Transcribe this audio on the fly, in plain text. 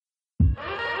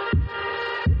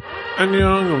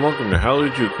Annyeong and welcome to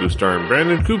Hallyu-Juku starring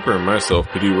Brandon Cooper and myself,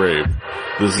 Pity Rave.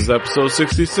 This is episode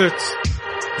 66,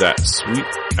 That Sweet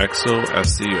EXO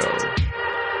SEO.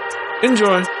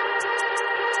 Enjoy!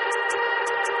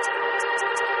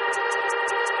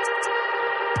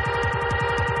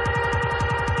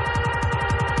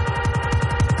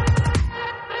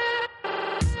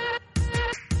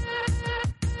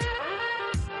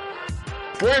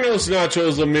 Buenos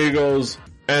nachos, amigos,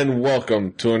 and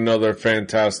welcome to another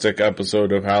fantastic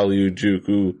episode of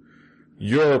Hallyu-Juku,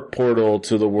 your portal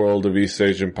to the world of East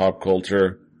Asian pop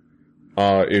culture,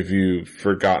 if you've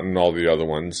forgotten all the other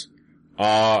ones.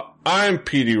 I'm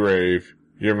Petey Rave,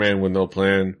 your man with no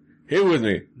plan. Here with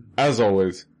me, as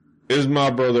always, is my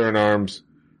brother in arms,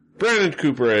 Brandon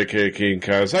Cooper, aka King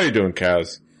Kaz. How you doing,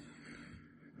 Kaz?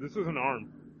 This is an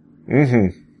arm. Mm-hmm.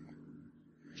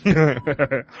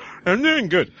 I'm doing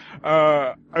good.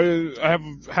 I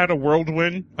have had a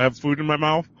whirlwind. I have food in my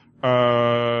mouth.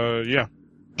 Yeah.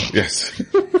 Yes.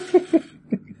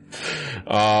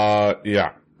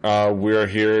 We're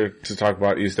here to talk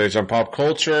about East Asian pop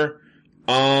culture.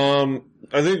 I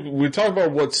think we talk about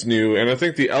what's new, and I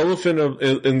think the elephant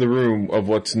in the room of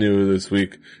what's new this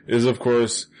week is, of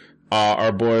course,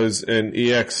 our boys in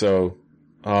EXO.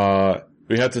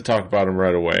 We had to talk about them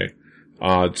right away,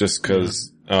 just cause,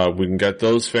 we can get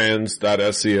those fans that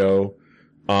SEO,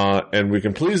 and we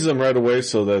can please them right away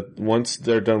so that once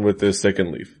they're done with this, they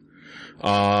can leave. No,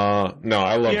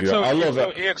 I love EXO, you. I love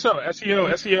EXO,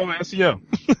 SEO.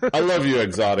 I love you,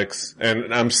 Exotics,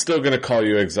 and I'm still gonna call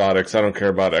you Exotics. I don't care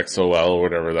about XOL or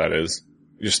whatever that is.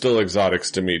 You're still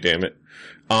Exotics to me, damn it.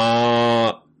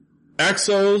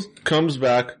 EXO comes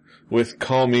back with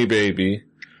Call Me Baby.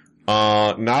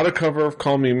 Not a cover of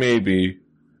Call Me Maybe,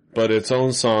 but its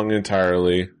own song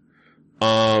entirely.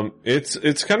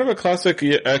 It's kind of a classic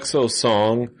EXO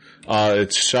song.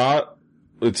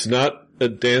 It's not a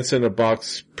dance in a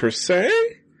box per se.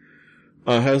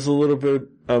 Has a little bit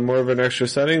more of an extra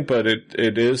setting, but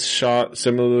it is shot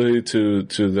similarly to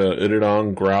the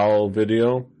Iridong Growl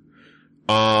video.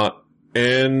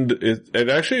 And it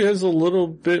actually has a little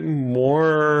bit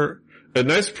more, a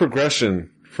nice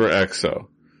progression for EXO.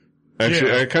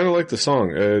 Actually, yeah. I kind of like the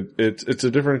song. It's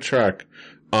a different track.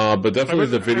 But definitely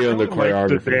the video and the choreography.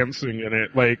 Like the dancing in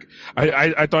it. Like,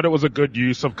 I thought it was a good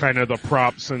use of kind of the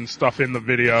props and stuff in the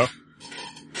video.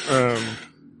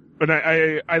 But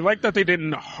I like that they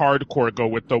didn't hardcore go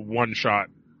with the one shot.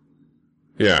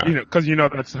 Yeah. Cause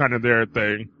that's kind of their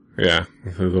thing. Yeah,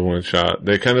 the one shot.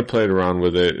 They kind of played around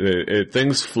with it.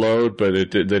 Things flowed, but they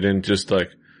didn't just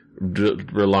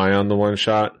rely on the one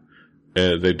shot.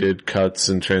 They did cuts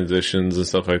and transitions and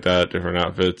stuff like that, different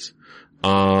outfits.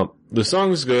 The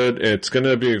song's good. It's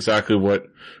gonna be exactly what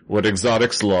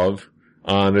Exotics love.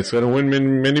 And it's gonna win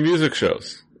many music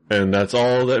shows. And that's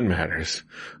all that matters.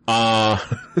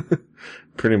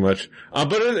 Pretty much.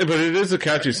 But it is a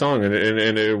catchy song and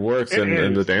it works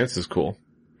and the dance is cool.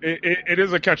 It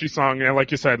is a catchy song, and like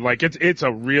you said, like it's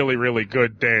a really, really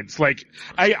good dance. Like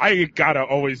I gotta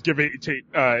always give it to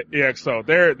EXO.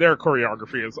 Their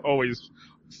choreography is always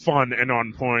fun and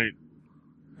on point.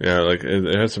 Yeah, like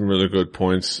it has some really good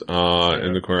points in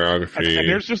the choreography. And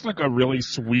there's just like a really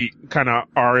sweet kind of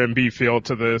R&B feel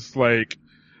to this, like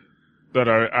that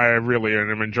I really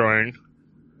am enjoying.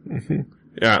 Mm-hmm.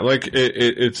 Yeah, like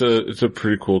it's a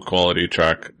pretty cool quality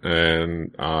track,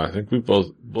 and I think we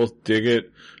both dig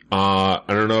it. I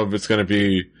don't know if it's gonna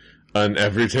be an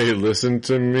everyday listen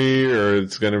to me or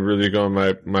it's gonna really go on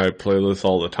my playlist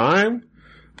all the time.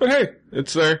 But hey,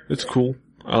 it's there. It's cool.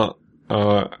 I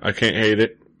can't hate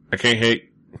it. I can't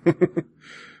hate.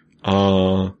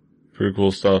 Pretty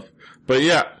cool stuff. But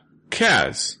yeah,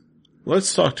 Kaz.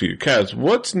 Let's talk to you. Kaz,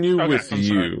 what's new with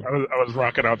you? I was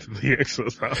rocking out to the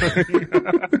EXO stuff.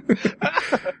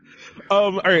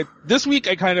 Alright. This week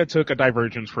I kind of took a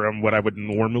divergence from what I would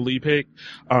normally pick.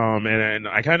 And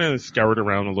I kind of scoured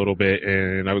around a little bit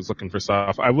and I was looking for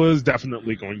stuff. I was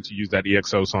definitely going to use that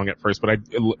EXO song at first, but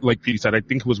like Pete said, I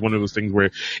think it was one of those things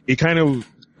where it kind of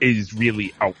is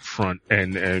really out front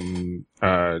and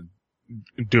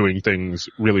doing things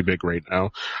really big right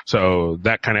now. So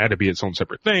that kind of had to be its own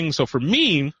separate thing. So for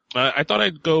me, I thought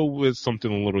I'd go with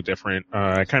something a little different.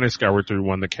 I kind of scoured through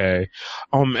 1TheK.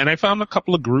 And I found a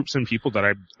couple of groups and people that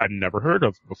I'd never heard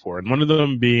of before. And one of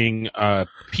them being,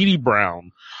 Petey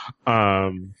Brown,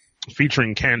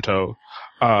 featuring Kanto.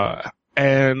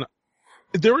 And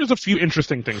there was a few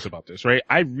interesting things about this, right?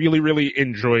 I really, really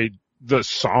enjoyed the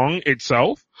song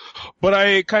itself, but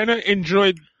I kind of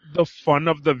enjoyed the fun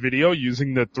of the video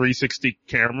using the 360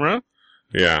 camera.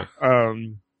 Yeah.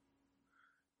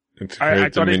 To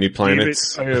create the mini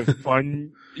planets. Gave it a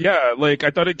fun, yeah, like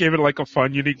I thought it gave it like a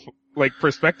fun, unique like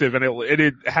perspective, and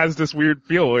it has this weird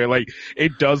feel where like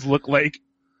it does look like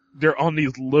they're on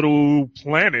these little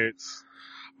planets,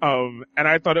 and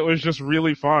I thought it was just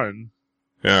really fun.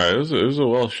 Yeah, it was a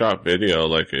well shot video.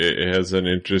 Like it has an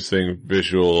interesting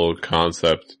visual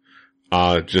concept.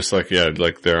 Just like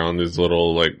like they're on this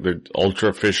little like the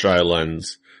ultra fisheye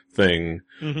lens thing,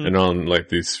 and on like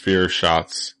these sphere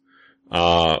shots.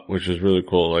 Which is really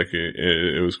cool. Like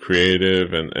it was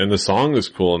creative and the song is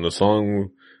cool and the song,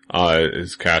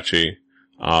 is catchy.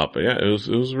 But yeah, it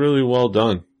was really well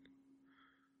done.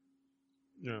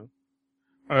 Yeah.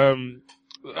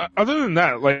 Other than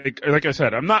that, like I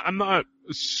said, I'm not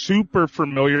super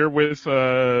familiar with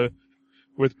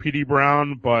P.D.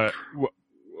 Brown, but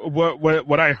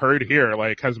what I heard here,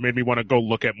 like, has made me want to go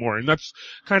look at more. And that's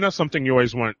kind of something you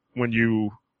always want when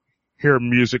you hear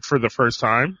music for the first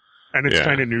time. And it's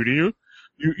kind of new to you.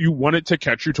 You want it to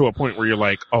catch you to a point where you're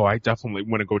like, oh, I definitely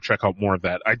want to go check out more of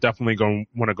that. I definitely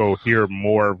want to go hear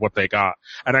more of what they got.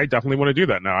 And I definitely want to do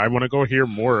that now. I want to go hear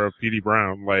more of P.D.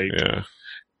 Brown. Like, yeah,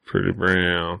 Pretty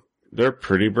Brown. They're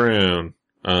pretty brown.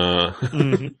 So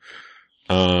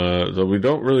we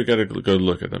don't really get a good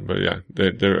look at them, but yeah, I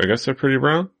guess they're pretty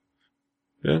brown.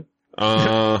 Yeah.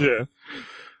 Yeah.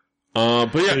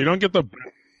 But yeah, you don't get the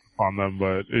on them,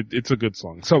 but it's a good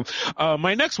song. So,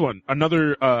 my next one,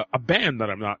 another, a band that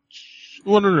I'm not,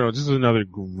 well, no, this is another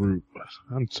group.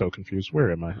 I'm so confused.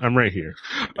 Where am I? I'm right here.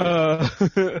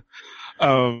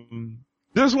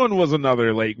 This one was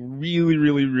another, like, really,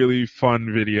 really, really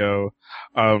fun video.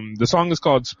 The song is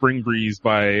called Spring Breeze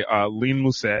by, Lean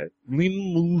Musai?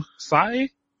 Lean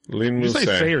Did you say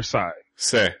say or sai?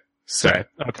 Say.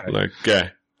 Okay. Like,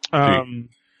 gay.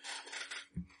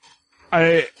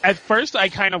 At first I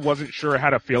kind of wasn't sure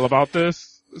how to feel about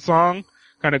this song,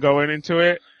 kind of going into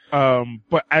it.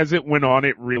 But as it went on,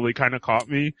 it really kind of caught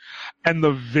me. And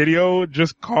the video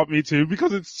just caught me too,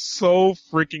 because it's so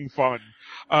freaking fun.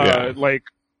 Like,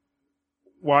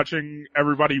 watching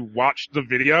everybody watch the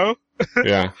video.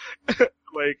 Yeah.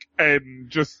 Like, and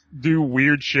just do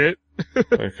weird shit.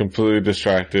 Like, completely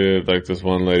distracted. Like, this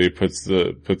one lady puts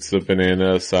the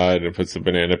banana aside and puts the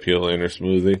banana peel in her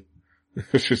smoothie.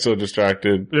 She's so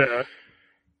distracted. Yeah.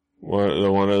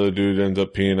 One other dude ends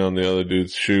up peeing on the other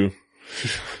dude's shoe.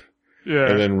 Yeah.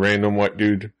 And then random white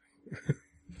dude.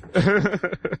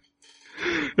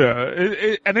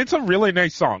 Yeah, and it's a really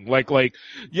nice song. Like,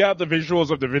 yeah, the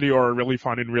visuals of the video are really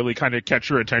fun and really kind of catch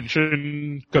your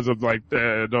attention because of like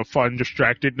the fun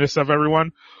distractedness of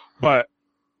everyone. But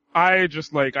I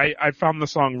just I found the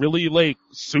song really like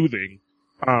soothing.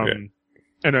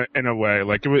 In a way,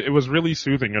 like it was really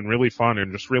soothing and really fun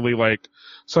and just really like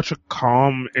such a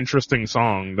calm, interesting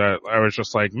song that I was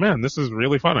just like, man, this is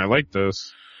really fun. I like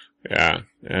this. Yeah,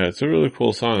 it's a really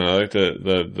cool song. I like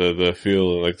the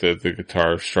feel, like the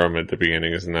guitar strum at the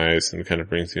beginning is nice and kind of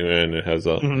brings you in. It has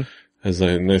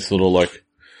a nice little like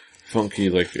funky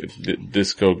like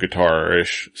disco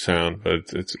guitar-ish sound,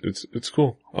 but it's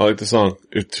cool. I like the song.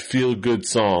 It's a feel good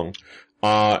song.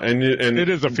 And it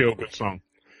is a feel good song.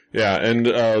 Yeah, and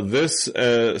this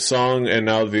song and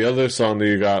now the other song that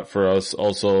you got for us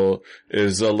also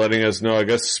is letting us know, I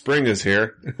guess, spring is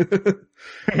here.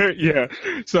 Yeah.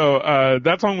 So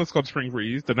that song was called Spring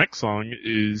Breeze. The next song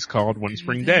is called One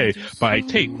Spring Day by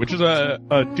Tate, which is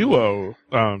a duo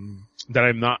that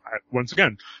I'm not, once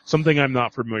again, something I'm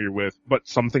not familiar with, but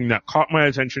something that caught my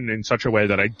attention in such a way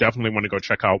that I definitely want to go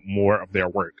check out more of their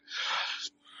work.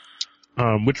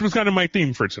 Which was kind of my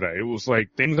theme for today. It was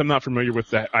like things I'm not familiar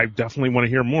with that I definitely want to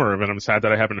hear more of, and I'm sad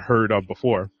that I haven't heard of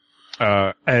before.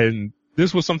 And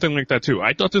this was something like that too.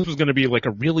 I thought this was going to be like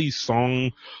a really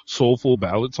soulful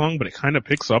ballad song, but it kind of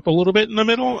picks up a little bit in the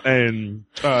middle, and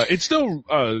it's still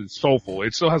soulful.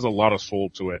 It still has a lot of soul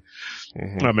to it.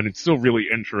 And it's still really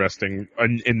interesting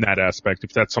in that aspect,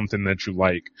 if that's something that you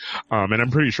like. And I'm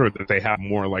pretty sure that they have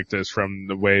more like this from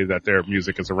the way that their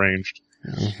music is arranged.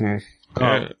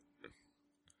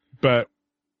 But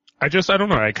I don't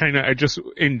know. I just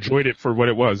enjoyed it for what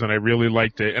it was, and I really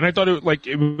liked it. And I thought it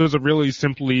was a really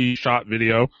simply shot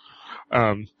video.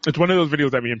 It's one of those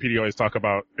videos that me and PD always talk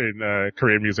about in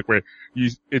Korean music, where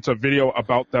it's a video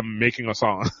about them making a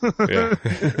song. Yeah.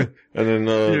 And then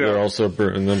they're also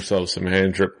brewing themselves some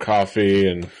hand drip coffee,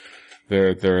 and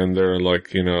they're in their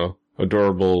like,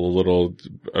 adorable little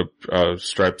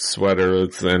striped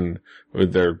sweaters and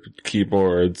with their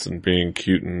keyboards and being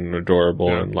cute and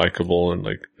adorable and likable and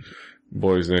like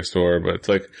boys next door. But it's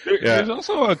like, there's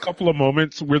also a couple of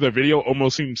moments where the video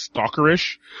almost seems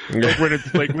stalkerish. Like when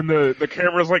it's like when the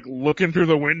camera's like looking through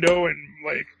the window and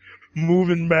like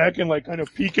moving back and like kind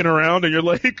of peeking around, and you're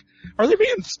like, are they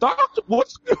being stopped?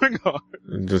 What's going on?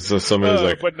 And just somebody's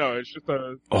like, but no, it's just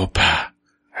a Oppa,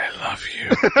 I love you.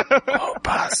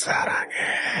 Oppa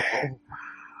sarange.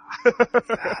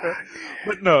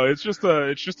 But no, it's just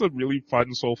a really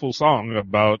fun, soulful song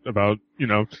about,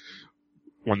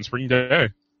 one spring day.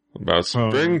 About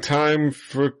springtime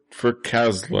for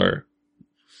Kessler.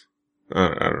 I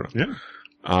don't know.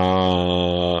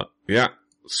 Yeah. Yeah,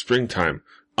 springtime.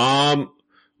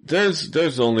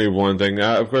 There's only one thing.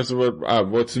 Of course,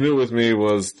 what's new with me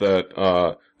was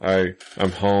that,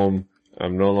 I'm home.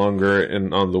 I'm no longer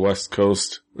on the West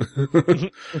Coast. We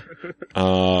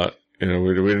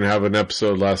didn't have an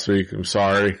episode last week. I'm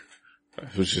sorry. I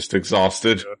was just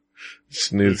exhausted. Yeah.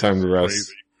 Just needed time to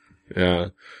rest. Crazy. Yeah.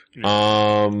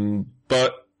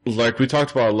 But like we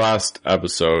talked about last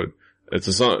episode, it's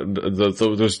a song,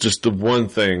 there's just the one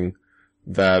thing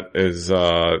that is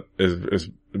the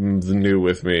new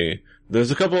with me. There's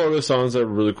a couple other songs that are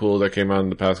really cool that came out in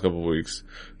the past couple of weeks.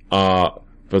 But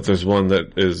there's one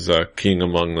that is, king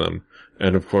among them.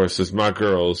 And of course, it's my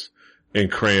girls in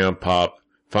Crayon Pop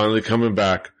finally coming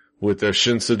back with their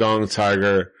Shinsadong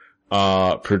Tiger,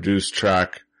 produced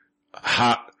track.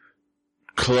 Hot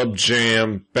club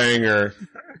jam banger.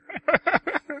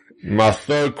 My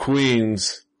thug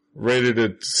queens ready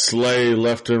to slay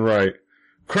left and right.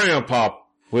 Crayon Pop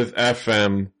with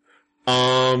FM.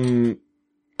 I've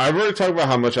already talked about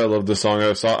how much I love this song.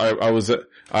 I was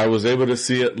able to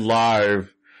see it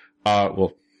live,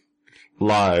 performed,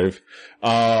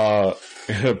 for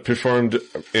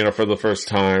the first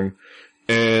time.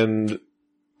 And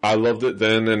I loved it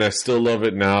then and I still love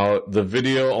it now. The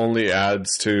video only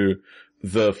adds to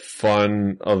the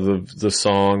fun of the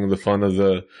song, the fun of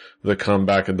the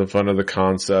comeback and the fun of the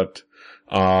concept.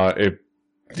 It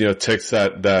takes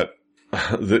they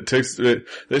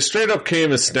straight up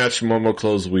came and snatched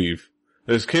Momoclo's weave.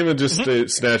 They came and just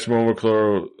snatched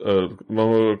Momoclo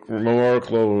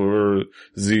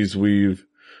Z's weave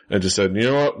and just said, you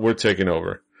know what, we're taking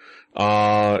over.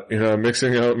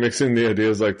 Mixing the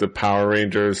ideas like the Power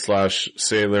Rangers /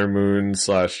 Sailor Moon /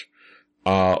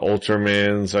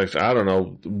 Ultraman, I don't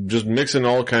know, just mixing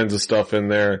all kinds of stuff in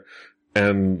there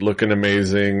and looking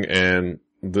amazing, and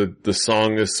the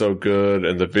song is so good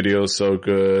and the video is so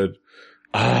good.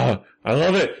 I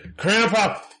love it. Crayon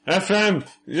Pop FM.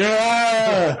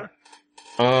 Yeah.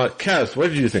 Kaz, what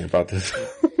did you think about this?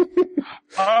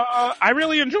 I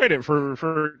really enjoyed it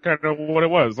for kind of what it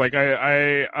was. Like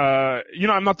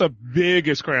I'm not the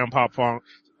biggest Crayon Pop fan.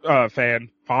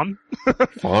 Fond?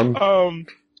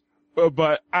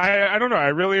 But I don't know. I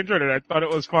really enjoyed it. I thought it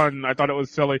was fun. I thought it was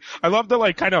silly. I love the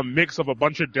like kind of mix of a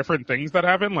bunch of different things that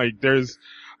happen. Like there's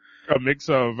a mix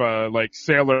of like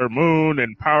Sailor Moon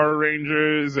and Power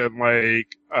Rangers and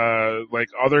like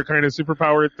other kind of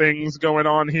superpowered things going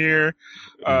on here.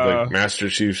 Like Master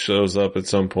Chief shows up at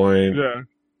some point. Yeah.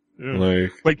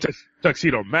 Like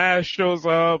Tuxedo Mask shows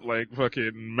up, like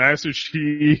fucking Master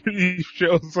Chief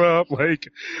shows up,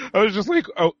 like, I was just like,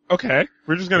 oh, okay,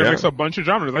 we're just gonna mix up a bunch of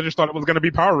genres. I just thought it was gonna be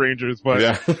Power Rangers,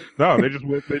 but no, they just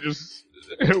went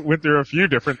through a few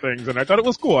different things, and I thought it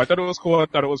was cool. I thought it was fun.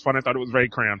 I thought it was very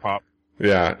Crayon Pop.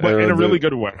 Yeah. But in a really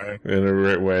good way. In a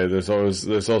great way. There's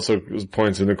also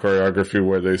points in the choreography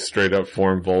where they straight up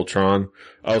form Voltron.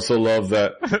 I also love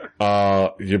that,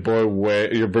 your boy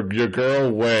Wei, your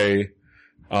girl Wei,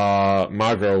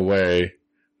 my girl Wei,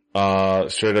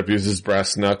 straight up uses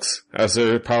brass knucks as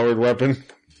a powered weapon.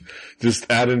 Just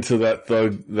add into that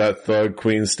thug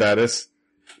queen status.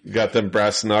 Got them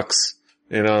brass knucks.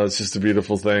 It's just a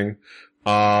beautiful thing.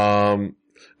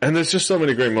 And there's just so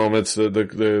many great moments. The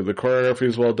choreography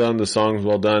is well done. The song's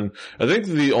well done. I think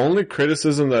the only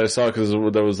criticism that I saw, because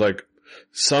there was like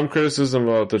some criticism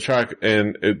about the track,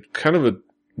 and it kind of a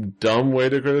dumb way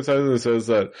to criticize it. It says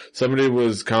that somebody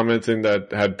was commenting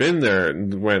that had been there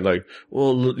and went like,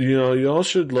 well, y'all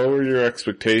should lower your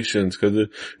expectations because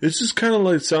it's just kind of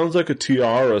like, sounds like a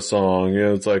Tiara song.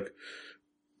 It's like,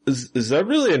 is that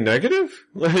really a negative?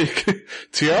 Like,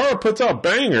 Tiara puts out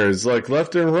bangers, like,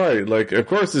 left and right. Like, of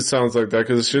course it sounds like that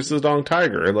because it's just a Dong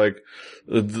Tiger. Like,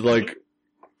 if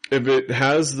it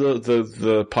has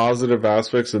the positive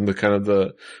aspects and the kind of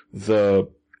the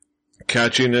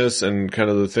catchiness and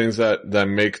kind of the things that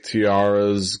make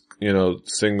Tiara's,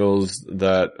 singles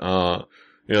that,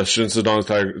 Shinsa Dong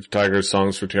Tiger's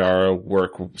songs for Tiara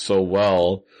work so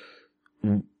well,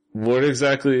 how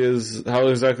exactly is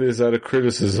that a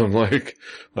criticism? Like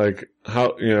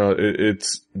how,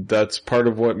 that's part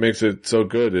of what makes it so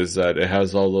good is that it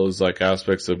has all those like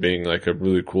aspects of being like a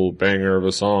really cool banger of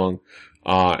a song,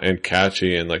 and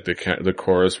catchy, and like the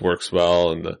chorus works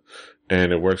well, and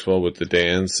and it works well with the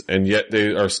dance, and yet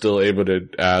they are still able to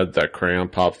add that crayon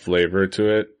pop flavor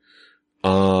to it,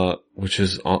 which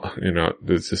is,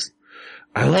 it's just,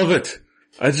 I love it.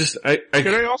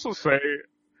 Can I also say,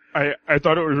 I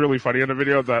thought it was really funny in the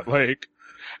video that, like,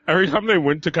 every time they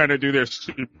went to kind of do their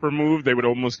super move, they would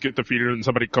almost get defeated and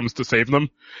somebody comes to save them.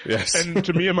 Yes. And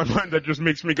to me, in my mind, that just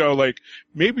makes me go, like,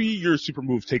 maybe your super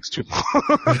move takes too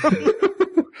long.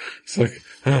 It's like,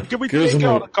 can we take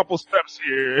out a couple steps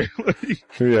here?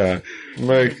 Yeah.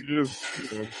 Like, just,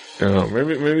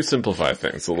 maybe simplify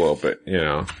things a little bit,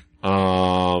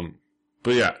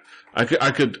 but yeah,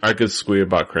 I could squee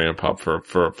about crayon pop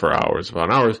for hours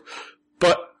upon hours,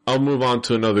 but I'll move on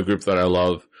to another group that I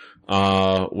love,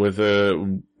 with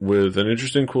an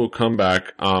interesting, cool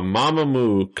comeback.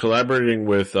 Mamamoo collaborating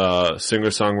with,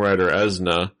 singer-songwriter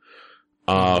Esna,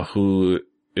 who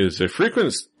is a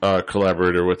frequent,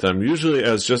 collaborator with them, usually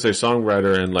as just a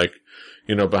songwriter and like,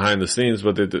 behind the scenes,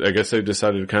 but I guess they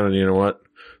decided to kind of,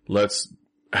 let's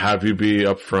have you be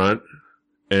up front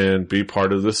and be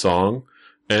part of the song.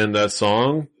 And that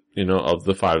song, of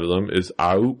the 5 of them is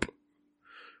Aoop.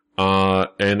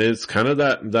 And it's kind of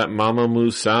that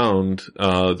Mamamoo sound,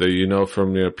 that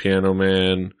from, Piano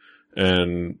Man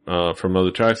and, from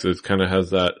other tracks. It kind of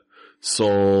has that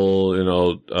soul,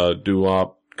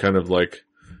 doo-wop kind of like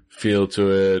feel to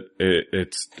it.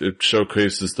 It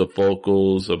showcases the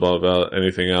vocals above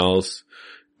anything else.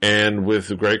 And with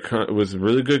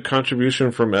really good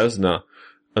contribution from Esna.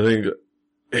 I think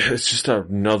it's just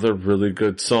another really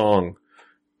good song.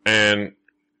 And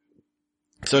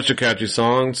such a catchy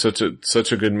song, such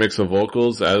a good mix of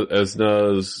vocals.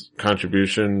 Esna's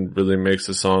contribution really makes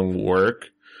the song work,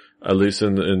 at least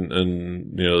in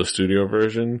the studio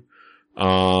version.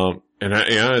 And I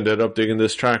ended up digging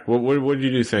this track. What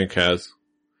did you think, Kaz?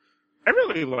 I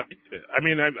really liked it. I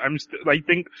mean, I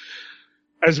think,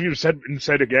 as we've said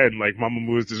again, like,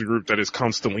 Mamamoo is this group that is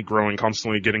constantly growing,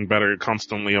 constantly getting better,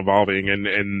 constantly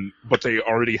evolving, but they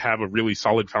already have a really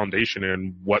solid foundation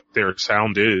in what their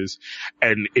sound is,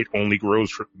 and it only grows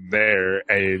from there,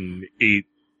 and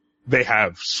they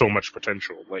have so much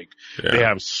potential. Like, They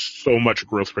have so much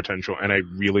growth potential, and I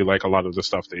really like a lot of the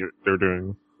stuff they're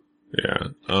doing. Yeah.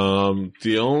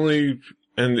 The only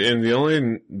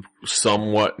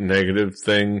somewhat negative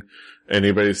thing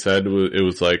anybody said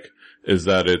is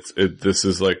that this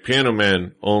is like Piano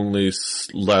Man, only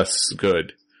less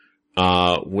good.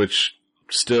 Which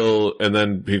still, and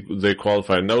then they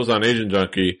qualified, and that was on Asian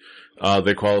Junkie,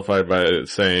 they qualified by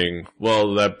saying,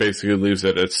 well, that basically leaves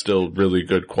it at still really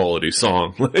good quality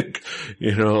song.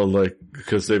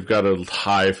 Because they've got a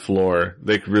high floor.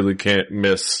 They really can't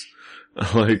miss.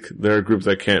 Like, there are groups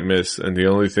that can't miss, and the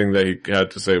only thing that he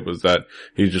had to say was that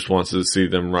he just wants to see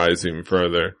them rise even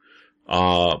further.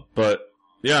 But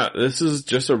yeah, this is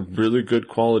just a really good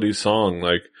quality song.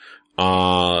 Like,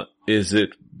 is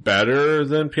it better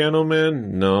than Piano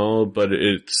Man? No, but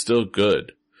it's still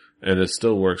good, and it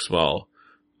still works well.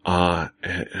 And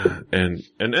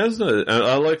Esna,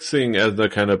 I like seeing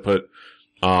Esna kind of put,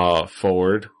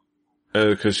 forward.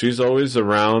 Cause she's always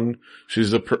around.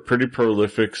 She's a pretty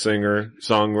prolific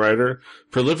songwriter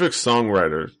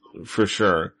for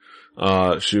sure.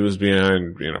 She was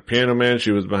behind, Piano Man.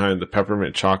 She was behind the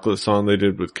Peppermint Chocolate song they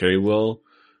did with K-Will.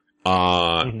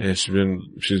 And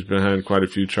she's behind quite a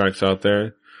few tracks out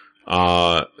there.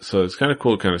 So it's kind of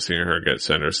cool kind of seeing her get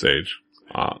center stage.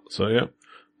 So yeah,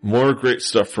 more great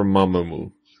stuff from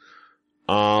Mamamoo.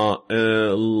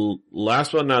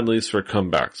 Last but not least for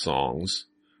comeback songs.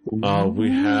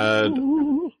 We had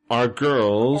our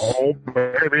girls. Oh,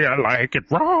 baby, I like it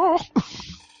raw.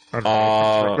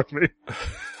 I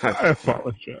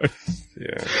apologize.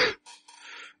 Yeah.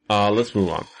 Let's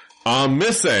move on.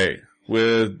 Miss A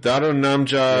with Daro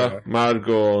Namja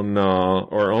Margo Na,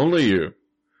 or Only You.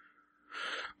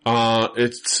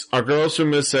 It's our girls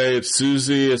from Miss A. It's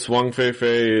Suzy, it's Wang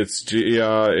Feifei, it's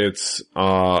Jia,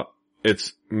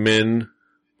 it's Min,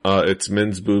 it's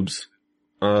Min's boobs.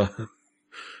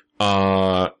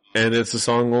 And it's the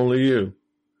song Only You.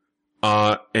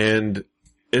 And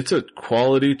it's a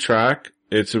quality track.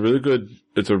 It's a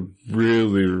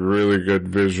really, really good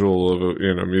visual of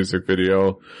a, music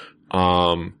video.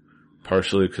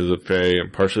 Partially because of Faye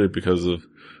and partially because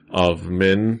of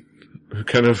Min, who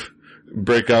kind of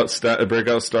breakout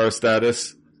star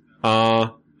status,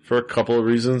 for a couple of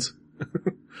reasons.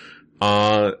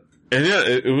 And yeah,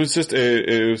 it was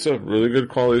a really good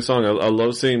quality song. I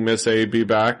love seeing Miss A be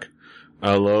back.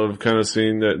 I love kind of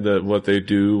seeing that what they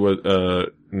do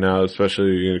now,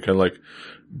 especially, kind of like,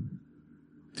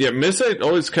 yeah, Miss A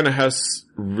always kind of has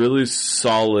really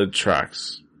solid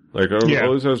tracks. Like, Yeah.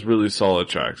 always has really solid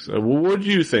tracks. What do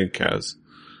you think, Kaz?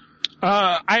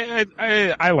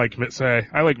 I like Mitse.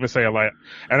 I like Mitse a lot.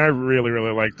 And I really,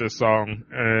 really like this song.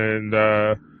 And,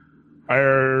 I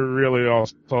really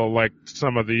also like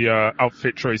some of the,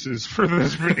 outfit choices for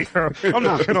this video. I'm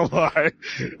not gonna lie.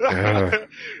 Yeah.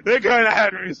 They kinda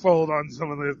had me sold on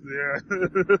some of this, yeah.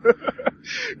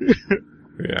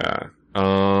 Yeah.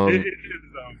 It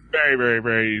is a very, very,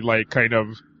 very, like, kind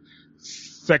of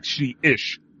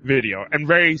sexy-ish video. And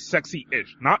very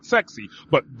sexy-ish. Not sexy,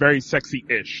 but very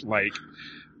sexy-ish. Like,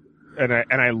 and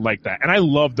I like that. And I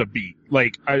love the beat.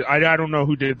 Like, I don't know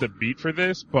who did the beat for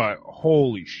this, but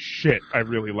holy shit, I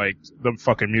really liked the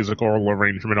fucking musical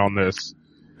arrangement on this.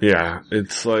 Yeah,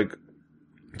 it's like,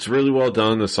 it's really well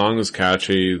done. The song is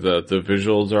catchy. The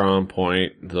visuals are on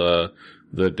point. The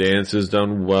dance is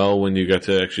done well when you get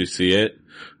to actually see it.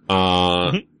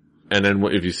 And then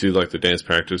if you see like the dance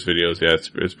practice videos, yeah,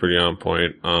 it's pretty on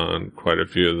point on quite a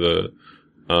few of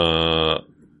the,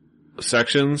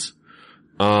 sections.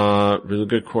 Really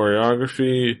good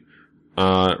choreography.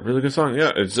 Really good song.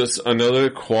 Yeah, it's just another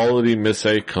quality Miss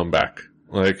A comeback.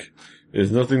 Like,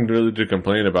 there's nothing really to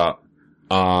complain about.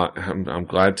 I'm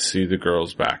glad to see the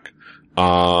girls back.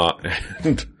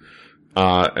 And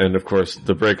of course,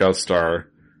 the breakout star.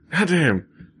 Goddamn,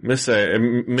 Miss A,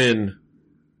 Min.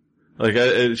 Like,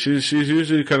 she's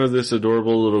usually kind of this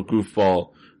adorable little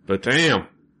goofball, but damn.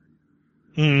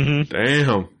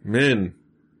 Damn, Min.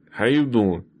 How you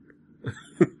doing?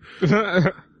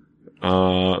 Turning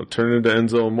into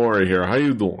Enzo Amore here. How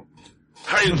you doing?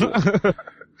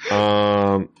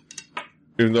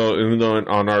 Even though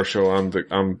on our show I'm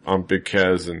Big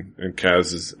Kaz and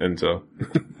Kaz is Enzo.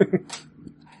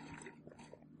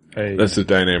 Hey. That's the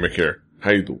dynamic here. How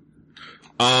you doing?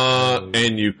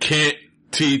 And you can't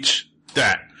teach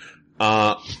that.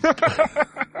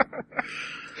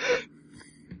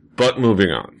 But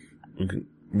moving on.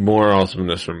 More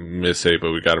awesomeness from Miss A,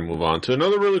 but we gotta move on to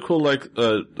another really cool, like,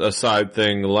 a side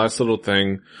thing, the last little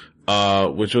thing,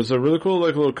 which was a really cool,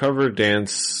 like, little cover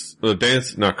dance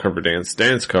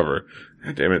cover.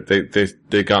 God damn it,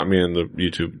 they got me in the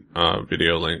YouTube,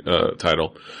 video link,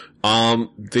 title.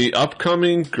 The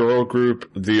upcoming girl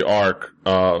group, The Ark,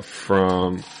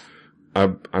 from,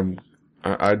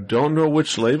 I don't know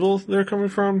which label they're coming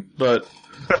from, but,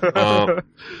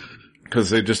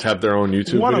 cause they just have their own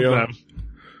YouTube One video. of them.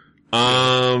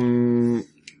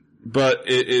 But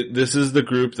this is the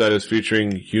group that is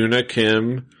featuring Yuna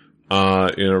Kim,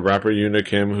 rapper Yuna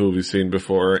Kim, who we've seen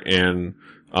before, and,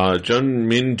 Jun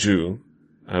Minju,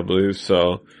 I believe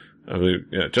so.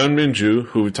 Jun Minju,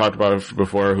 who we talked about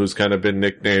before, who's kind of been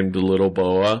nicknamed Little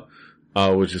Boa,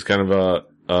 which is kind of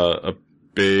a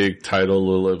big title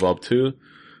to live up to.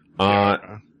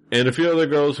 And a few other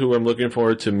girls who I'm looking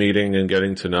forward to meeting and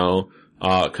getting to know.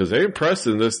 Cause they impressed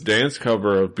in this dance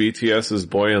cover of BTS's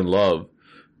Boy in Love.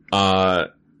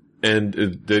 And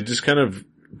they just kind of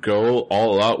go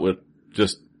all out with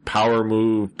just power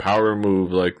move.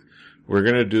 Like, we're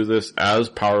gonna do this as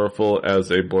powerful as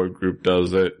a boy group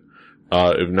does it,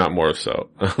 if not more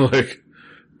so. Like,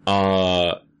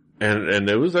 and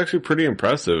it was actually pretty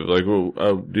impressive. Like,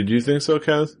 did you think so,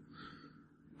 Kaz?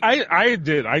 I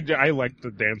did. I liked the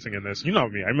dancing in this. You know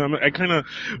me. I kind of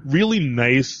really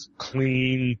nice,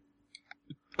 clean,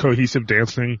 cohesive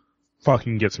dancing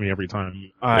fucking gets me every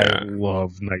time. I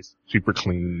love nice, super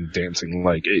clean dancing.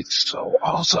 Like, it's so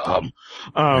awesome.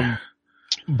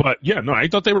 But yeah, no, I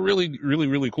thought they were really, really,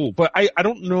 really cool. But I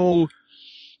don't know.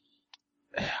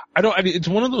 It's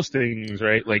one of those things,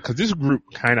 right? Like, cause this group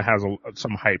kind of has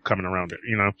some hype coming around it,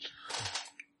 you know?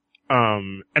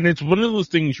 And it's one of those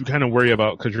things you kind of worry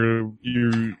about because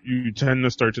you tend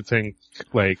to start to think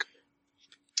like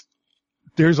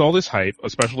there's all this hype,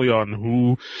 especially on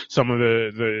who some of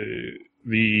the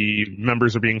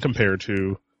members are being compared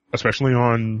to, especially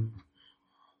on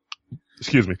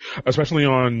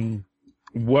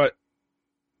what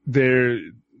their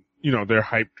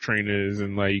hype train is,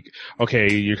 and like,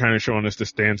 okay, you're kind of showing us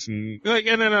this dance, and like,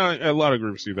 and then a lot of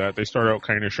groups do that. They start out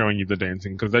kind of showing you the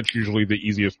dancing because that's usually the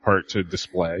easiest part to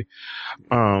display.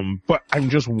 But I'm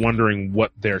just wondering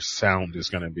what their sound is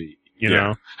going to be. You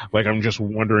know, like, I'm just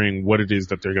wondering what it is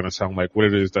that they're going to sound like, what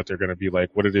it is that they're going to be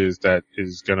like, what it is that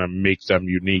is going to make them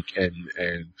unique and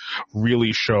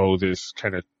really show this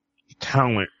kind of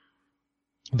talent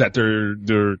that they're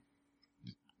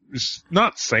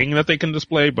not saying that they can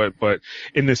display, but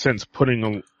in this sense,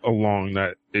 putting along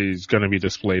that is going to be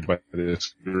displayed by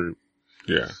this group.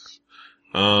 Yeah.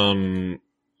 The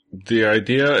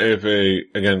idea of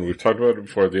again, we've talked about it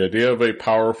before, the idea of a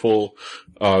powerful,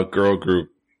 girl group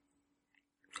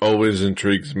always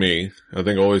intrigues me. I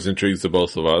think always intrigues the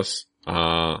both of us.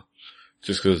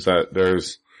 Just cause that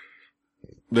there's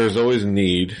always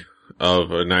need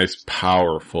of a nice,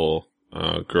 powerful,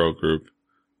 girl group.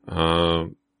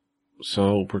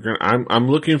 So I'm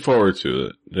looking forward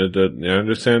to it. I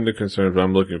understand the concerns, but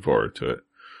I'm looking forward to it.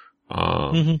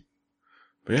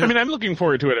 But yeah. I mean, I'm looking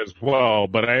forward to it as well,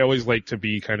 but I always like to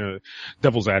be kind of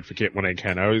devil's advocate when I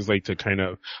can. I always like to kind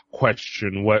of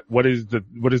question what is the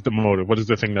motive? What is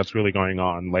the thing that's really going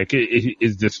on? Like,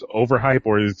 is this overhype,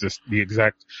 or is this the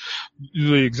exact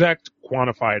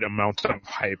quantified amount of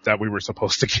hype that we were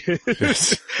supposed to get?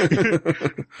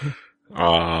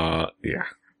 Yeah.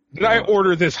 Did I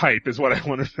order this hype is what I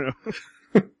want to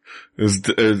know.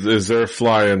 Is there a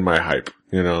fly in my hype?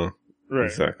 You know? Right.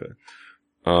 Exactly.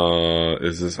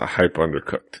 Is this a hype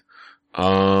undercooked?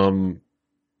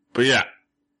 But yeah,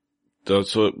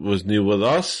 that's what was new with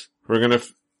us. We're gonna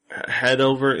head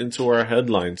over into our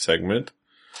headline segment,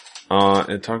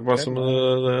 and talk about some of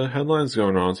the headlines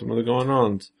going on, some of the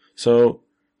going-ons. So,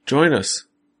 join us.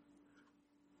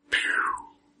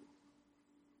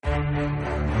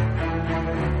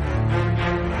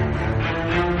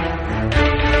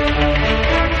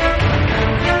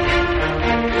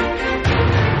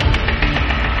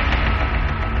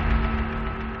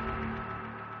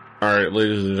 Alright,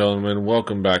 ladies and gentlemen,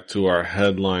 welcome back to our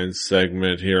headline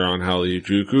segment here on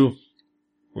Hallyu-Juku.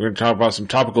 We're going to talk about some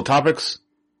topical topics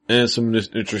and some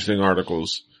interesting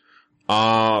articles.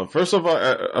 First off,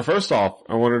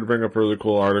 I wanted to bring up a really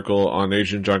cool article on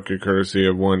Asian Junket courtesy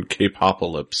of one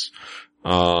K-Popalypse,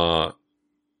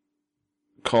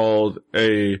 called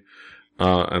and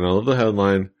I love the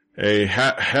headline, a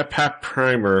hep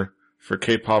primer for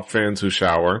K-pop fans who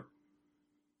shower.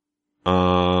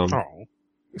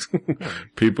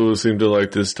 People who seem to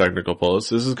like this technical post.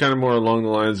 This is kind of more along the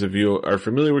lines, if you are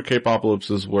familiar with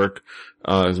K-Popalypse's work,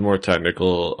 his more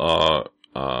technical,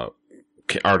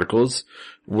 articles,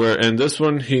 and this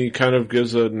one, he kind of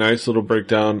gives a nice little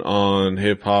breakdown on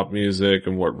hip-hop music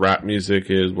and what rap music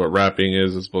is, what rapping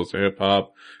is as opposed to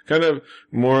hip-hop. Kind of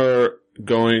more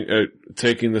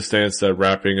taking the stance that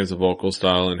rapping is a vocal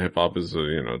style and hip-hop is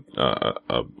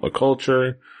a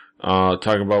culture.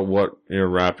 Talking about what,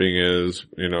 rapping is,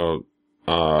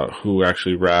 who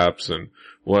actually raps and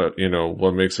what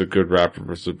makes a good rapper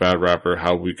versus a bad rapper,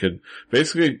 how we could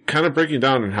basically kind of breaking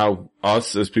down and how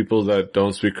us as people that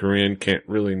don't speak Korean can't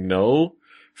really know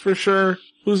for sure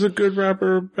who's a good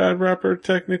rapper, bad rapper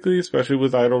technically, especially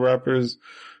with idol rappers.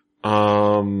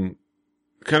 Kind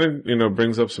of,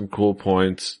 brings up some cool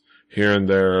points here and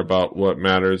there about what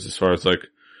matters as far as like,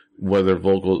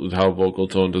 how vocal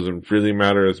tone doesn't really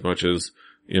matter as much as,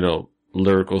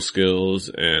 lyrical skills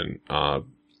and,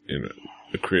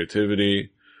 the creativity,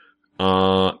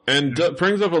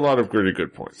 brings up a lot of really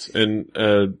good points. And,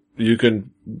 you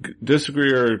can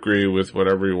disagree or agree with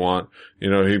whatever you want.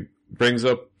 He brings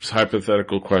up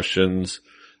hypothetical questions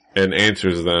and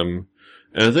answers them.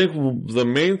 And I think the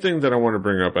main thing that I want to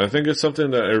bring up, I think it's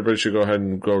something that everybody should go ahead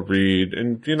and go read.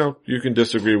 And, you can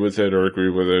disagree with it or agree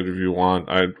with it if you want.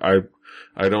 I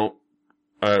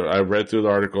read through the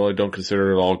article. I don't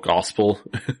consider it all gospel.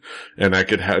 And I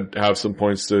could have some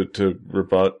points to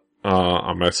rebut,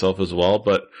 on myself as well.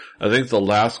 But I think the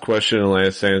last question and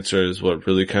last answer is what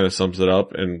really kind of sums it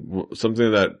up, and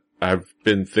something that I've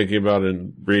been thinking about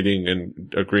and reading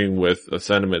and agreeing with, a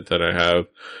sentiment that I have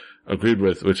agreed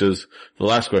with, which is the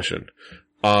last question.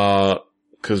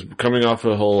 Cause coming off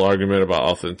a whole argument about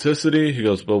authenticity, he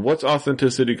goes, but what's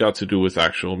authenticity got to do with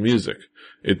actual music?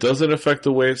 It doesn't affect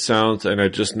the way it sounds, and I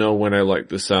just know when I like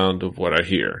the sound of what I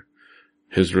hear.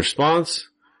 His response,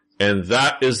 and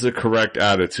that is the correct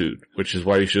attitude, which is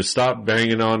why you should stop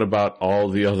banging on about all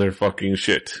the other fucking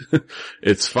shit.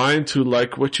 It's fine to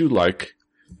like what you like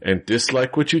and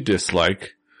dislike what you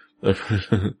dislike.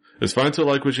 It's fine to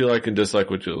like what you like and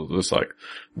dislike what you dislike.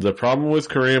 The problem with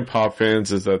Korean pop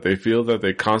fans is that they feel that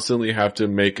they constantly have to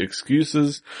make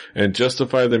excuses and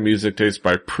justify their music taste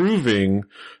by proving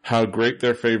how great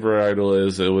their favorite idol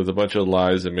is with a bunch of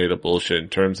lies and made up bullshit in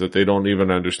terms that they don't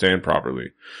even understand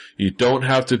properly. You don't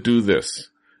have to do this.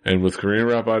 And with Korean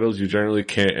rap idols, you generally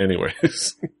can't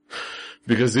anyways.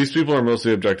 Because these people are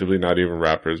mostly objectively not even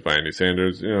rappers by any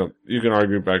standards. You can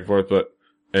argue back and forth,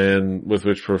 and with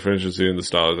which proficiency in the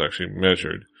style is actually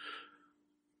measured.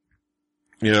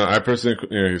 I personally,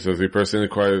 he says he personally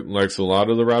quite likes a lot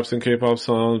of the raps in K-pop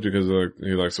songs because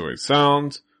he likes the way it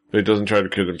sounds, but he doesn't try to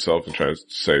kid himself and try to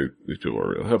say these people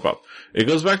are real hip-hop. It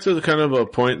goes back to the kind of a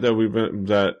point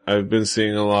that I've been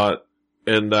seeing a lot,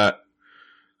 in that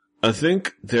I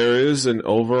think there is an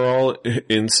overall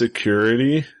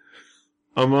insecurity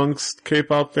amongst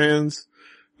K-pop fans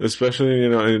especially,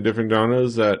 in different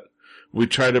genres, that we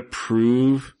try to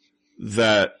prove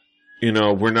that,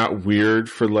 we're not weird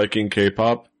for liking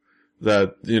K-pop.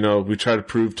 That, we try to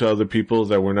prove to other people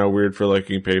that we're not weird for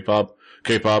liking K-pop.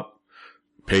 Pay-pop?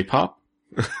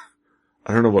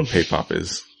 I don't know what Pay-pop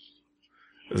is.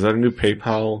 Is that a new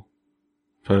PayPal?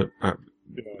 Is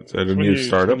that a new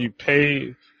startup?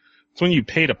 It's when you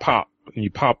pay to pop, and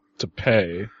you pop to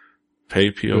pay.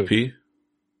 Pay, P-O-P?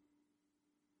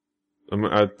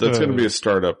 That's gonna be a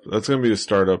startup. That's gonna be a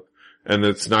startup. And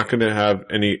it's not gonna have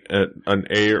an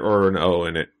A or an O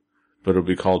in it. But it'll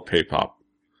be called Paypop.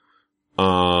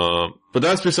 But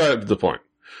that's beside the point.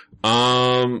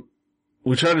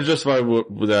 We try to justify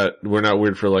that we're not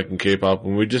weird for liking K-pop,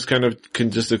 and we just kind of can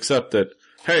just accept that,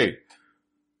 hey,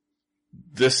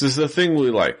 this is the thing we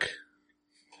like.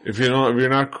 If you don't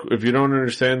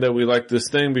understand that we like this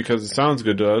thing because it sounds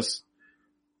good to us,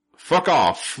 fuck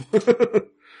off.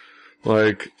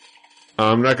 Like,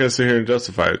 I'm not gonna sit here and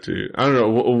justify it to you. I don't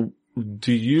know.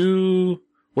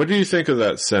 What do you think of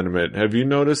that sentiment? Have you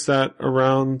noticed that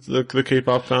around the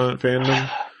K-pop fandom?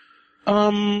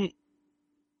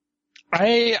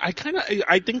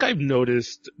 I think I've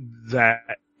noticed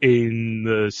that in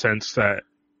the sense that,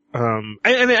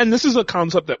 and this is a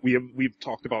concept that we've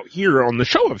talked about here on the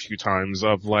show a few times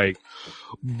of like,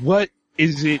 what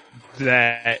is it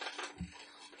that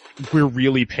we're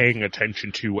really paying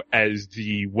attention to as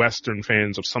the Western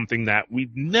fans of something that we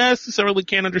necessarily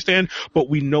can't understand, but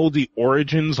we know the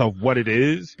origins of what it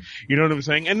is. You know what I'm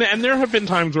saying? And there have been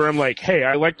times where I'm like, hey,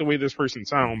 I like the way this person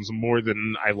sounds more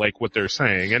than I like what they're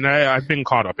saying. And I've been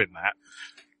caught up in that.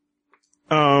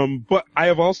 But I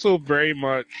have also very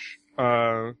much,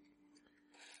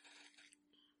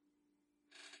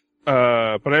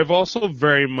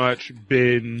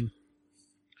 been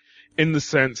in the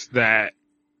sense that,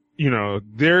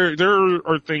 there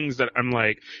are things that I'm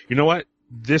like, you know what?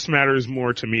 This matters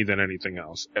more to me than anything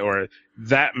else, or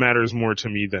that matters more to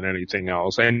me than anything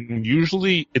else. And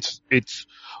usually it's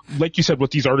like you said,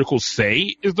 what these articles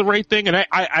say is the right thing. And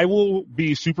I will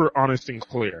be super honest and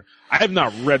clear. I have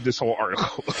not read this whole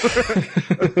article.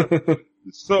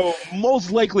 So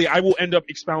most likely I will end up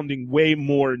expounding way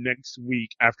more next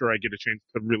week after I get a chance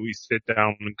to really sit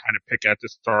down and kind of pick at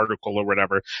this article or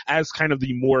whatever, as kind of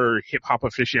the more hip hop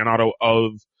aficionado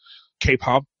of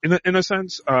K-pop in a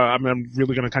sense. I'm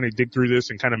really going to kind of dig through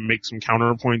this and kind of make some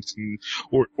counterpoints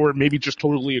or maybe just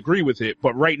totally agree with it.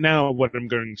 But right now, what I'm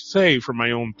going to say from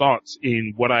my own thoughts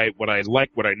in what I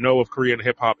like, what I know of Korean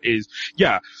hip hop is,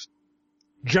 yeah,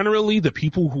 generally the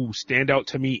people who stand out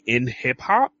to me in hip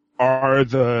hop are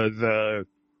the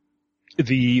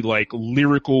like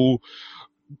lyrical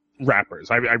rappers.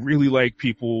 I really like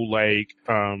people like,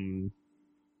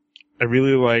 I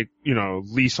really like,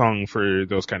 Lee Sung for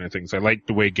those kind of things. I like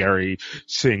the way Gary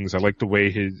sings. I like the way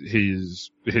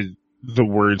the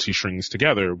words he strings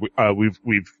together.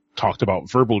 We've talked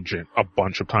about Verbalgent a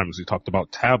bunch of times. We talked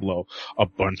about Tableau a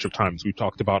bunch of times. We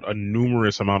talked about a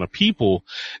numerous amount of people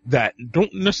that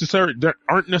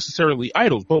aren't necessarily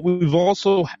idols, but we've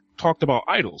also talked about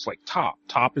idols like Top.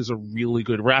 Top is a really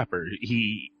good rapper.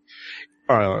 He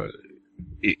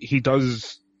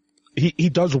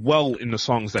does well in the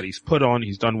songs that he's put on.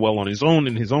 He's done well on his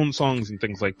own songs and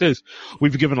things like this.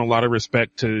 We've given a lot of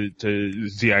respect to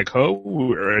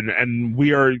Zico, and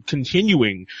we are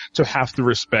continuing to have to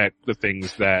respect the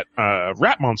things that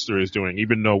Rap Monster is doing,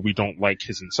 even though we don't like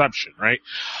his inception, right?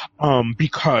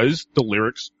 Because the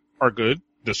lyrics are good,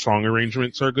 the song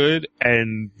arrangements are good,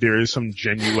 and there is some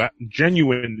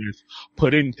genuineness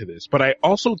put into this. But I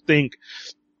also think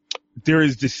there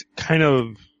is this kind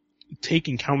of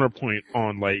taking counterpoint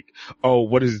on like, oh,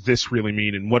 what does this really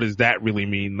mean and what does that really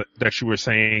mean that you were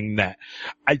saying that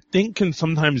I think can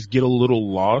sometimes get a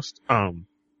little lost.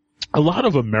 A lot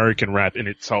of American rap in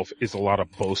itself is a lot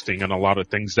of boasting and a lot of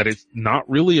things that it's not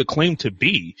really a claim to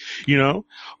be,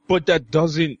 but that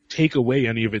doesn't take away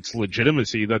any of its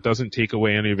legitimacy. That doesn't take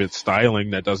away any of its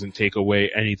styling. That doesn't take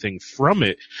away anything from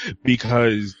it,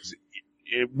 because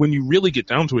when you really get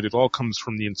down to it, it all comes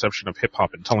from the inception of hip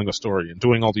hop and telling a story and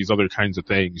doing all these other kinds of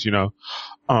things,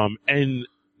 and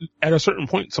at a certain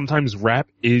point, sometimes rap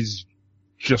is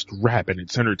just rap and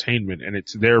it's entertainment and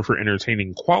it's there for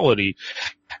entertaining quality.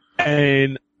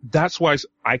 And that's why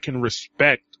I can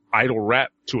respect idol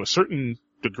rap to a certain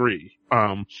degree.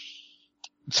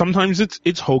 Sometimes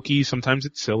it's hokey, sometimes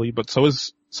it's silly, but so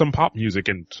is some pop music,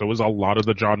 and so is a lot of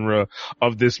the genre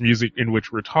of this music in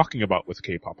which we're talking about with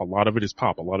K-pop. A lot of it is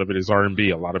pop, a lot of it is R&B,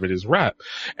 a lot of it is rap,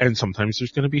 and sometimes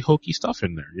there's going to be hokey stuff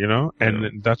in there,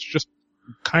 and that's just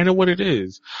kind of what it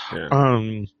is. Yeah.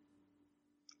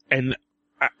 And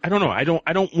I don't know, I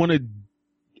don't want to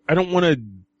I don't want to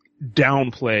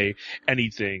downplay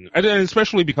anything, and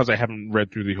especially because I haven't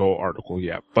read through the whole article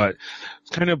yet, but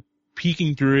kind of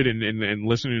peeking through it and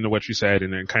listening to what you said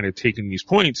and then kind of taking these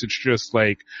points, it's just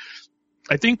like,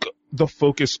 I think the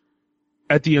focus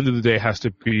at the end of the day has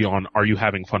to be on, are you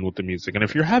having fun with the music? And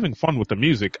if you're having fun with the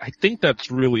music, I think that's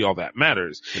really all that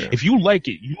matters. Yeah. If you like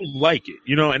it, you like it,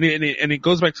 you know, and it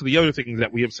goes back to the other things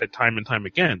that we have said time and time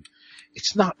again.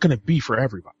 It's not going to be for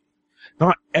everybody.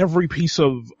 Not every piece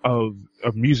of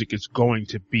music is going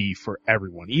to be for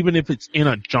everyone. Even if it's in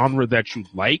a genre that you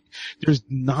like, there's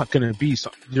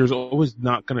always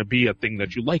not going to be a thing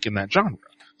that you like in that genre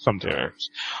sometimes.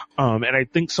 And I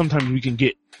think sometimes we can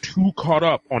get too caught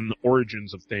up on the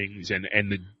origins of things and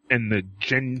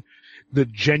the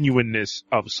genuineness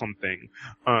of something.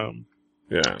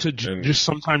 Just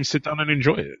sometimes sit down and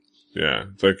enjoy it. Yeah.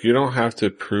 It's like, you don't have to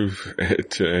prove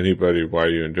it to anybody why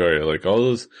you enjoy it. Like all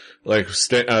those, like,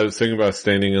 I was thinking about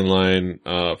standing in line,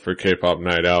 for K-pop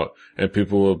night out, and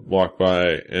people would walk by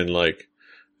and like,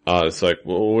 it's like,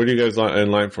 well, what are you guys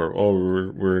in line for? Oh,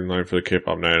 we're in line for the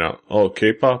K-pop night out. Oh,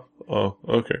 K-pop? Oh,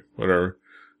 okay, whatever.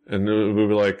 And it would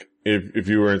be like, if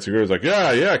you were insecure, it's like,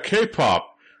 yeah, K-pop.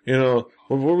 You know,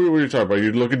 what were you talking about?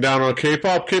 You're looking down on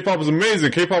K-pop? K-pop is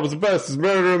amazing. K-pop is the best. It's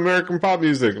better than American pop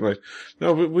music. I'm like,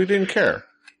 no, we didn't care.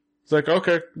 It's like,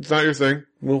 okay, it's not your thing.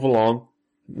 Move along.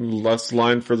 Less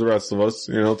line for the rest of us.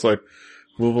 You know, it's like,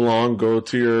 move along, go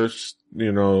to your,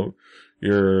 you know,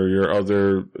 your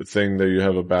other thing that you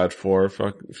have a badge for.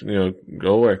 Fuck, you know,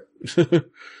 go away.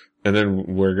 And then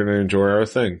we're gonna enjoy our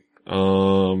thing.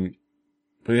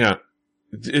 But yeah,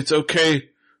 it's okay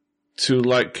to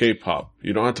like K-pop.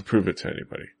 You don't have to prove it to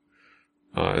anybody.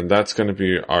 And that's going to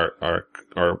be our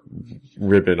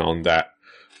ribbon on that.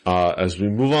 As we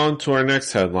move on to our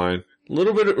next headline, a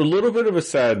little bit of a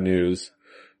sad news.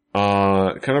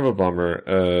 Kind of a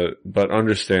bummer, but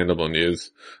understandable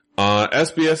news.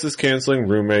 SBS is canceling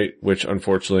Roommate, which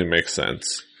unfortunately makes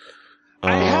sense.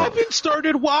 I haven't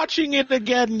started watching it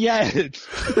again yet.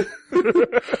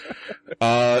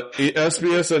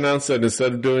 SBS announced that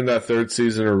instead of doing that third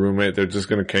season of Roommate, they're just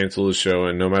going to cancel the show.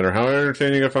 And no matter how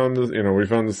entertaining I found this, you know, we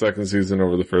found the second season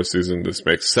over the first season. This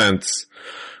makes sense.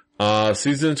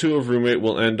 Season 2 of Roommate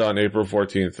will end on April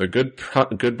 14th. A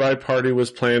goodbye party was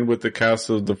planned with the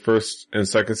cast of the first and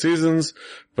second seasons,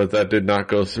 but that did not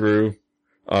go through.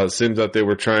 It seems that they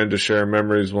were trying to share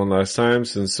memories one last time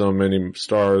since so many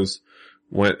stars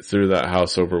went through that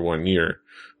house over 1 year.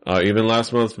 Even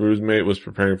last month, Roommate was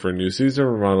preparing for a new season,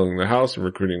 remodeling the house and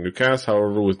recruiting new cast.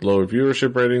 However, with lower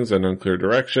viewership ratings and unclear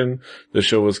direction, the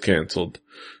show was canceled.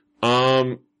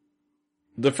 The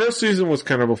first season was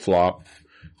kind of a flop.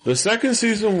 The second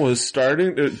season was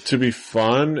starting to be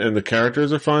fun, and the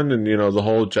characters are fun, and, you know, the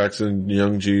whole Jackson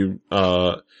Youngji,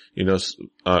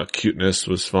 cuteness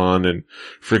was fun, and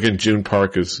freaking June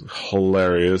Park is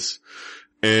hilarious.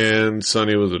 And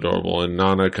Sunny was adorable, and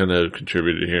Nana kind of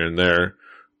contributed here and there.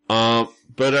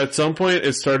 But at some point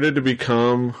it started to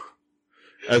become,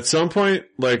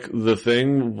 like, the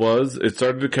thing was, it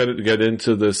started to kind of get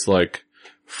into this, like,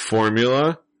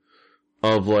 formula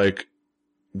of, like,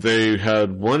 they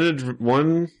had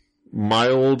one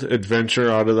mild adventure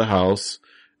out of the house,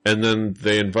 and then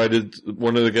they invited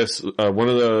one of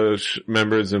the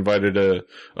members invited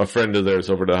a friend of theirs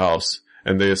over to the house.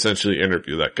 And they essentially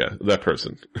interview that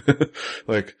person.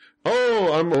 Like,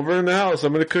 oh, I'm over in the house.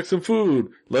 I'm going to cook some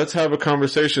food. Let's have a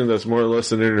conversation that's more or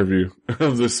less an interview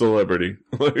of the celebrity.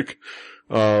 Like,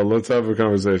 let's have a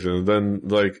conversation. And then,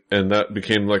 like, and that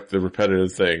became like the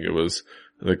repetitive thing. It was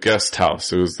the guest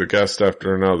house. It was the guest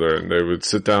after another, and they would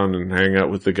sit down and hang out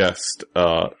with the guest,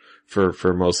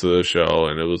 for most of the show.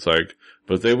 And it was like,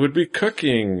 but they would be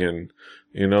cooking and,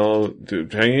 you know,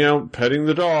 hanging out, petting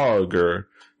the dog, or,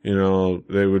 you know,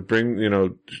 they would bring, you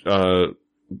know,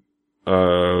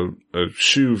 a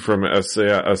shoe from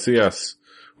SES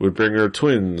would bring her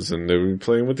twins, and they would be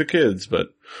playing with the kids,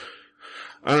 but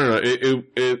I don't know,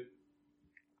 it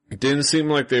didn't seem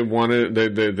like they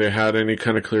had any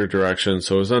kind of clear direction,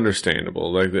 so it was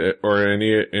understandable, like, or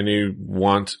any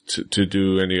want to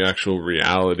do any actual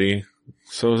reality.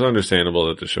 So it was understandable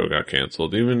that the show got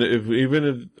canceled, even if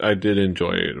I did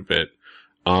enjoy it a bit.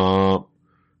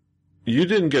 You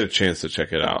didn't get a chance to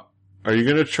check it out. Are you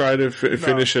gonna try to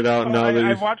finish it out now that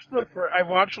I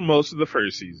watched most of the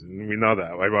first season. We know that.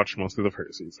 I watched most of the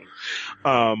first season.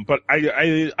 But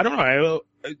I don't know.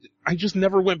 I just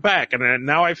never went back, and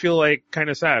now I feel like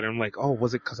kind of sad. I'm like, oh,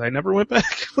 was it because I never went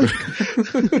back?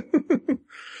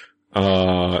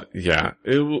 Yeah.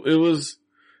 It was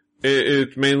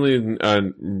mainly,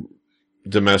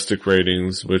 domestic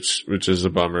ratings, which is a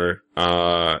bummer.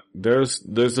 There's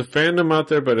a fandom out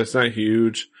there, but it's not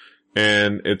huge.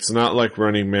 And it's not like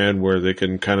Running Man where they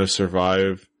can kind of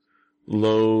survive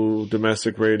low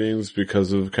domestic ratings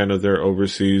because of kind of their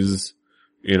overseas,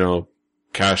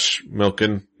 cash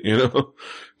milking,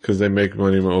 cause they make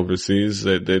money overseas.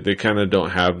 They kind of don't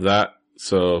have that.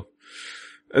 So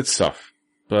it's tough,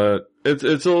 but it's a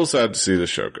little sad to see the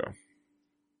show go.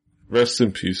 Rest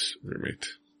in peace, roommate.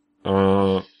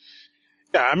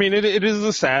 Yeah, I mean, it is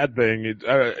a sad thing.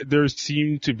 There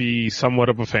seemed to be somewhat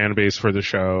of a fan base for the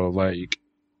show,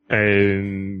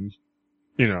 and,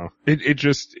 I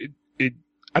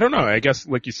don't know, I guess,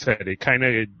 like you said, it kind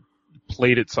of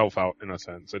played itself out in a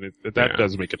sense, and that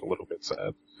does make it a little bit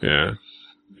sad. Yeah.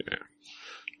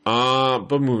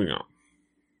 But moving on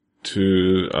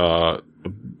to,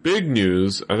 big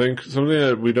news, I think something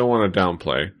that we don't want to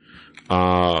downplay.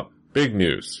 Big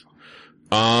news.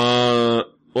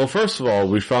 Well, first of all,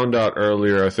 we found out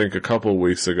earlier, I think a couple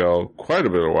weeks ago, quite a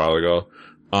bit a while ago,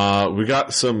 we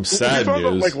got some sad news.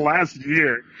 Out, like last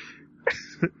year.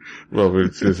 Well,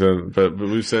 we've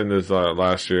said this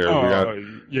last year.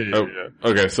 Yeah.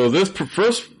 Okay, so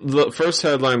the first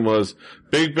headline was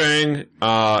Big Bang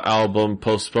album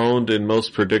postponed in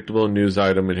most predictable news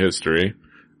item in history,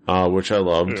 which I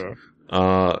loved. Yeah.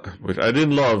 Which I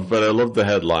didn't love, but I loved the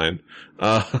headline.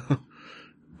 But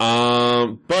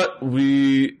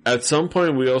at some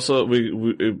point we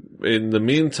in the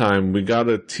meantime, we got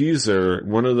a teaser,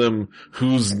 one of them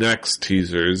Who's Next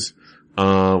teasers,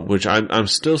 which I'm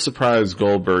still surprised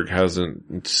Goldberg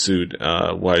hasn't sued,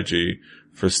 YG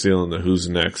for stealing the Who's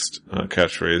Next,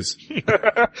 catchphrase.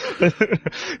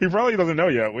 He probably doesn't know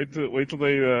yet. Wait till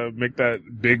they, make that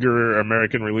bigger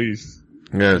American release.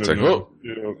 Yeah, it's like,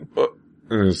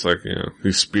 and it's like,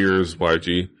 he spears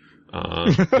YG.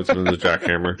 Puts him in the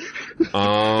jackhammer.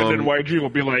 And then YG will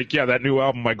be like, yeah, that new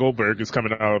album by Goldberg is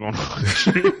coming out on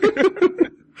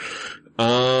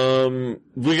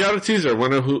we got a teaser.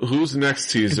 Who's Next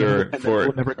teaser and for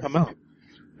will never come out.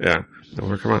 Yeah,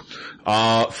 never come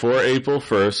out. For April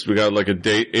 1st, we got like a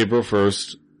date, April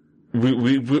 1st.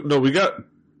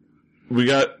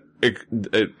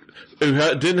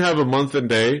 It didn't have a month and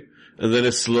day, and then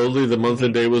the month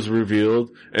and day was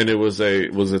revealed, and it was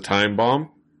a time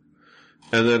bomb.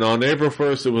 And then on April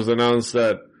 1st, it was announced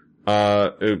that,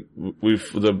 the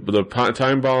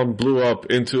time bomb blew up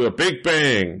into a big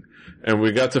bang, and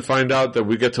we got to find out that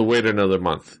we get to wait another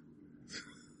month.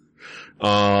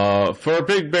 For a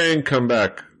big bang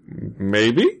comeback,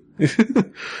 maybe?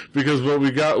 Because what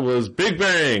we got was Big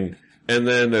Bang, and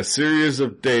then a series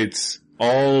of dates,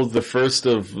 all the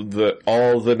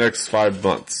next 5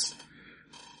 months.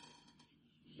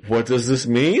 What does this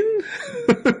mean?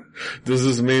 Does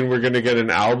this mean we're gonna get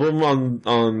an album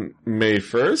on May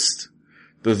 1st?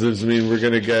 Does this mean we're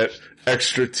gonna get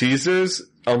extra teasers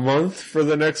a month for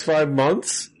the next 5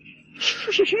 months?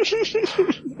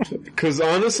 Cause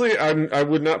honestly, I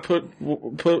would not put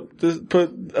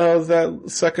that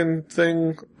second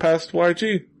thing past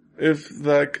YG. If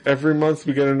like every month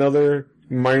we get another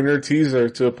minor teaser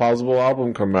to a possible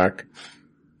album comeback.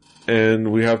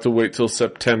 And we have to wait till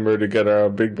September to get our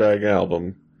Big Bang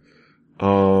album.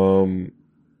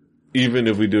 Even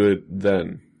if we do it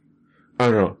then. I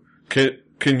don't know.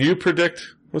 Can you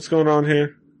predict what's going on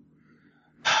here?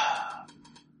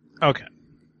 Okay.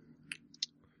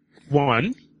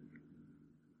 One,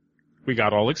 we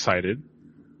got all excited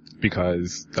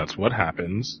because that's what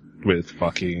happens with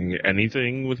fucking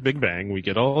anything with Big Bang. We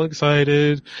get all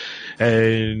excited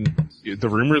and the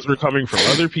rumors were coming from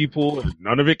other people and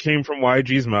none of it came from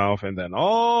YG's mouth, and then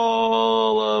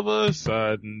all of a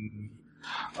sudden,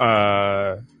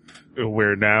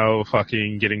 we're now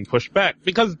fucking getting pushed back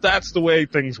because that's the way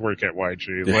things work at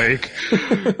YG.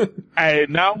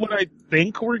 And now what I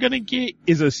think we're gonna get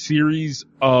is a series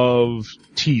of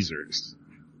teasers.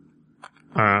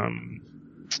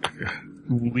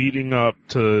 Leading up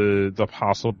to the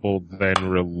possible then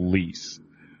release.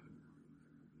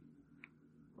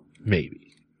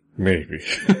 Maybe.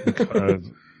 Because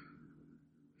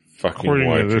according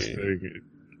YG. to this thing,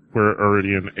 we're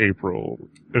already in April,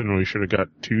 and we should have got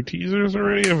 2 teasers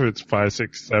already if it's 5,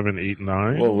 6, 7, 8,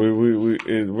 9. Well,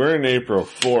 we're in April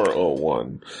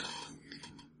 401.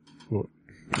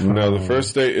 No, the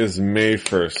first date is May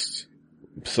 1st.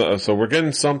 So we're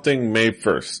getting something May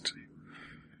 1st.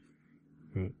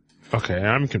 Okay,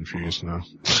 I'm confused now.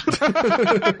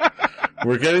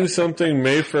 We're getting something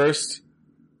May 1st,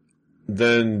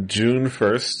 then June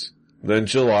 1st, then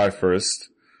July 1st,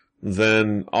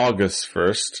 then August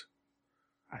 1st,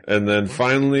 and then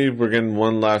finally we're getting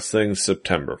one last thing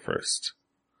September 1st.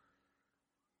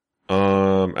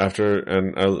 I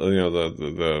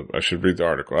should read the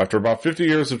article. After about 50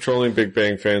 years of trolling Big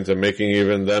Bang fans and making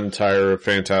even them tire of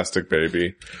Fantastic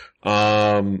Baby,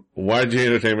 YG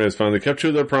Entertainment has finally kept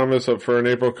to their promise for an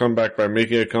April comeback by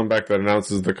making a comeback that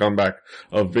announces the comeback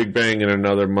of Big Bang in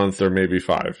another month or maybe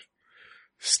 5.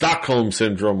 Stockholm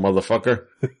Syndrome, motherfucker.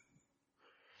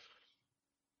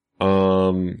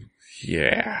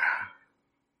 Yeah.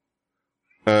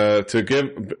 By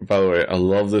the way, I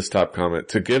love this top comment.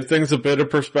 To give things a bit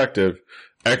of perspective,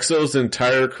 EXO's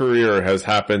entire career has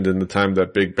happened in the time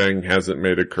that Big Bang hasn't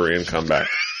made a Korean comeback.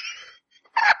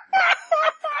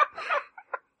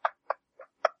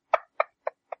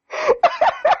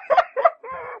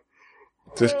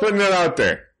 Just putting it out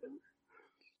there.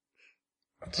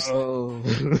 In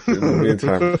the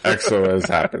meantime, EXO has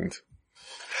happened.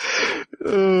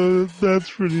 That's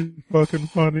pretty fucking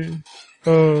funny.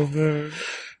 Oh man.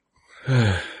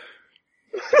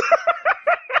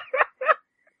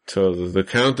 So the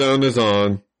countdown is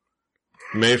on.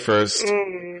 May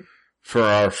 1st for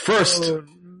our first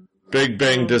Big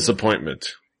Bang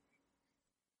disappointment.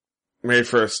 May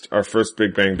 1st, our first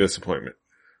Big Bang disappointment.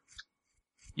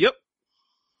 Yep.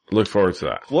 Look forward to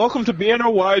that. Welcome to being a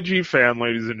YG fan,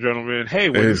 ladies and gentlemen. Hey,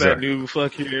 when's that new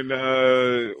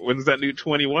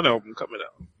 21 album coming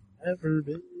out? Never.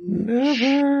 Yeah.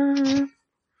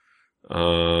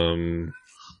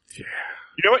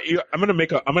 You know what? I'm gonna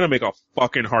make a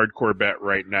fucking hardcore bet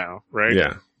right now, right?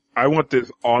 Yeah. I want this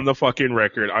on the fucking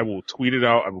record. I will tweet it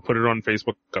out. I will put it on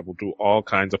Facebook. I will do all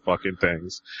kinds of fucking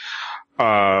things.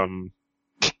 I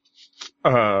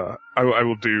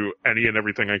will do any and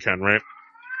everything I can, right?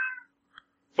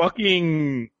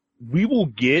 Fucking, we will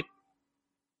get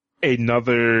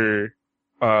another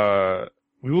Epic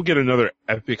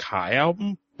High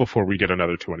album before we get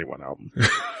another 21 album.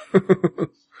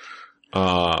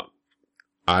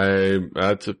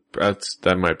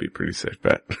 That might be a pretty safe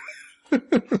bet.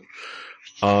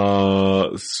 Yeah,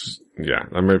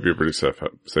 that might be a pretty safe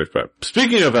bet.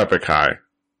 Speaking of Epic High.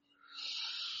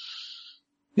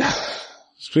 Yeah.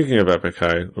 Speaking of Epic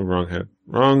High, wrong head.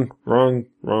 Wrong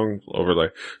overlay.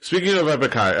 Speaking of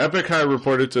Epic High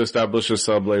reported to establish a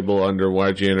sub-label under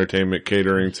YG Entertainment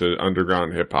catering to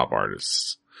underground hip-hop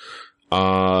artists.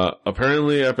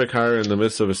 Apparently Epic High are in the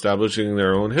midst of establishing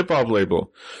their own hip-hop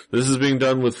label. This is being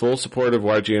done with full support of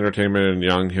YG Entertainment and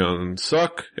Yang Hyun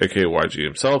Suk, aka YG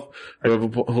himself,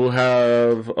 who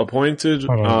have appointed,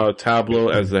 Tableau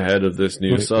as the head of this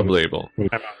new sub-label.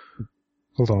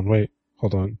 Hold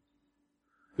on.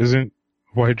 Isn't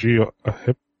YG a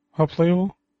hip-hop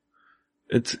label?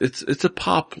 It's a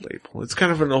pop label. It's kind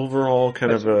of an overall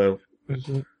Don't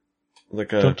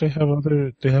they have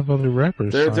other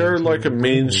rappers? They're like a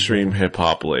mainstream hip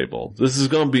hop label. This is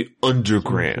gonna be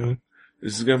underground. Okay.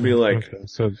 This is gonna be like, okay.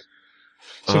 So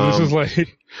this is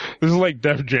like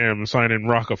Def Jam signing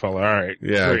Rockefeller. All right.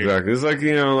 Yeah, great. Exactly.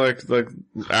 It's like, like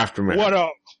Aftermath. What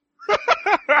up?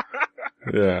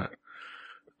 Yeah.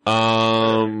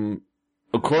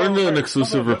 According to an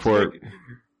exclusive report.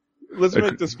 Let's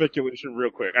make the speculation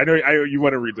real quick. I know you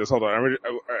want to read this. Hold on.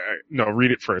 No,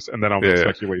 read it first, and then I'll make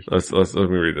speculation. Let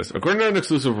me read this. According to an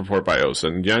exclusive report by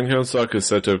Osen, Yang Hyun Suk is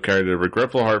said to have carried a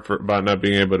regretful heart about not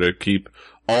being able to keep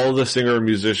all the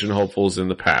singer-musician hopefuls in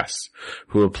the past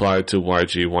who applied to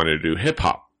YG wanting to do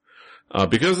hip-hop.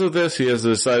 Because of this, he has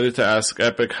decided to ask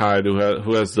Epic High,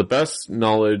 who has the best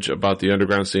knowledge about the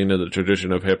underground scene and the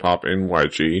tradition of hip-hop in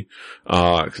YG,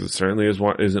 because it certainly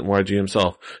isn't YG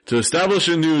himself, to establish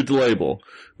a new label,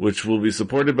 which will be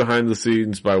supported behind the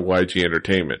scenes by YG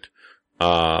Entertainment.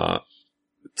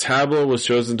 Tableau was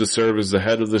chosen to serve as the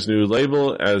head of this new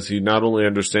label, as he not only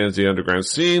understands the underground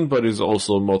scene, but is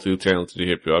also a multi-talented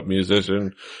hip-hop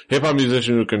musician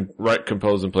who can write,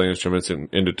 compose, and play instruments in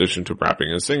addition to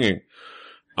rapping and singing.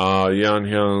 Yang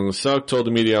Hyun Suk told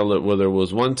the media outlet, whether it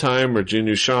was one time or Jin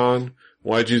Yushan,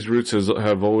 YG's roots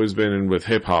have always been with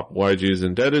hip-hop. YG is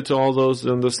indebted to all those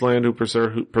in this land who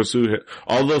pursue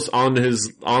all those on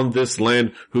this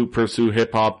land who pursue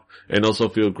hip-hop, and also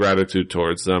feel gratitude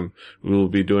towards them. We will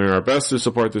be doing our best to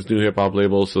support this new hip-hop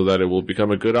label so that it will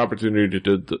become a good opportunity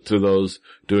to those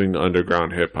doing the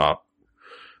underground hip-hop.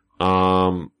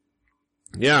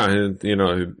 Yeah, and,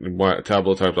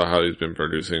 Tableau talked about how he's been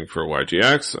producing for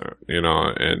YGX,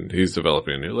 and he's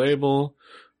developing a new label.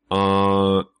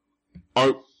 Alright,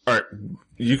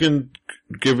 you can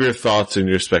give your thoughts and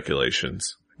your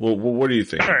speculations. Well, what do you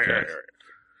think? All right.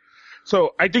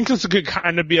 So I think this could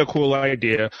kind of be a cool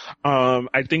idea.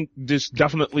 I think this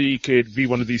definitely could be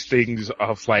one of these things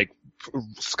of like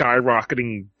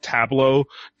skyrocketing Tableau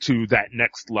to that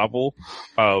next level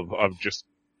of just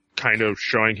kind of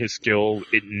showing his skill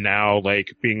in now,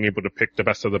 like, being able to pick the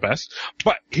best of the best.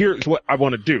 But here's what I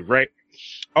want to do, right?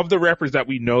 Of the rappers that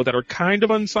we know that are kind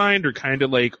of unsigned or kind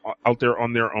of like out there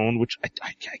on their own, which I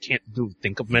can't really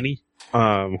think of many,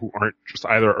 who aren't just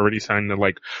either already signed to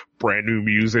like brand new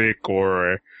music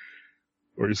or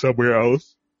somewhere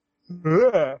else.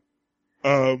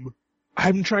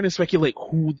 I'm trying to speculate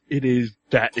who it is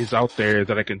that is out there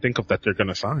that I can think of that they're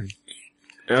gonna sign.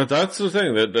 Yeah, that's the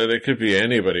thing, that it could be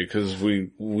anybody, cause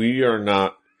we are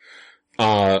not,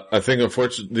 I think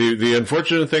the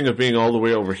unfortunate thing of being all the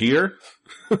way over here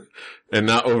and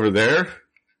not over there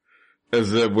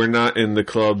is that we're not in the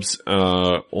clubs,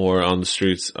 or on the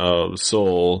streets of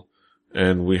Seoul,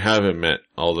 and we haven't met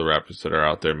all the rappers that are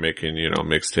out there making,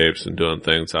 mixtapes and doing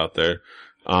things out there.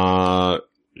 Yeah.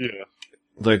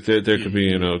 Like there could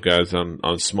be, guys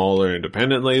on smaller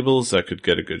independent labels that could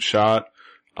get a good shot.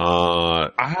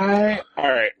 Alright,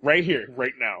 right here,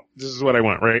 right now. This is what I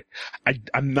want, right?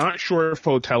 I'm not sure if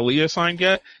Otelli is signed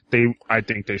yet. I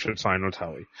think they should sign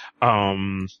Otelli.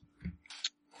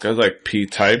 Guys like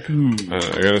P-Type.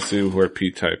 I gotta see where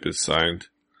P-Type is signed.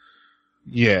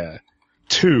 Yeah.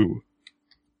 2.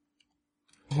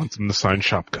 I want them to sign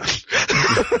Shotgun.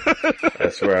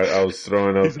 That's where I was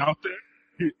throwing up. He's out there.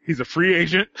 He's a free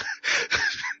agent.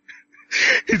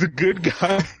 He's a good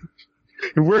guy.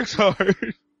 He works hard.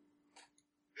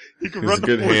 He can run a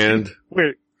good hand.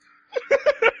 Wait.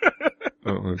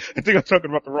 Uh-uh. I think I'm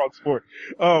talking about the wrong sport.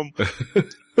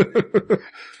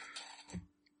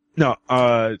 No,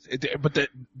 but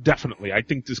definitely, I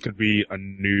think this could be a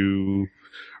new,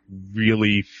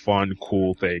 really fun,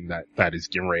 cool thing that is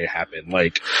getting ready to happen.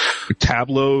 Like,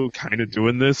 Tableau kind of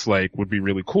doing this, like, would be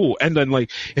really cool. And then,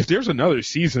 like, if there's another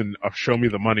season of Show Me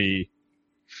the Money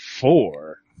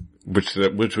 4,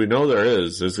 which we know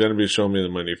there's going to be Show Me the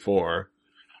Money 4.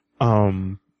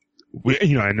 And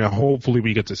hopefully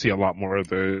we get to see a lot more of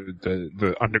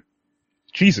the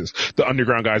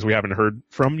underground guys we haven't heard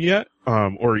from yet.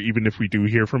 Or even if we do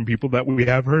hear from people that we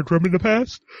have heard from in the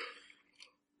past.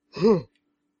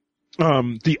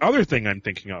 The other thing I'm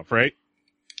thinking of, right?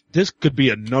 This could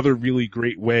be another really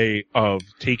great way of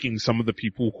taking some of the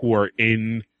people who are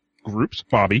in groups,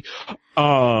 Bobby,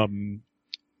 and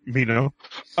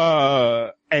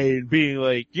being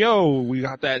like, yo, we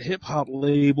got that hip hop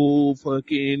label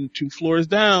fucking 2 floors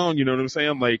down, you know what I'm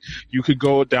saying? Like, you could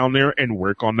go down there and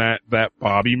work on that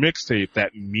Bobby mixtape,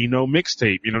 that Mino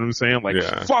mixtape, you know what I'm saying? Like,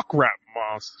 yeah. Fuck Rap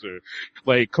Monster.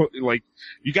 Like,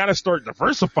 you gotta start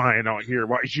diversifying out here,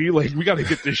 YG. Like, we gotta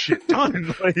get this shit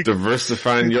done. Like,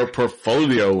 diversifying your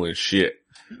portfolio and shit.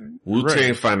 Wu-Tang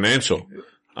right. Financial.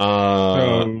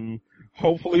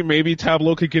 Hopefully maybe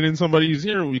Tableau could get in somebody's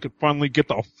ear and we could finally get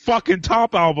the fucking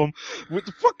Top album with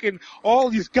the fucking all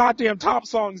these goddamn Top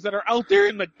songs that are out there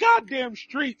in the goddamn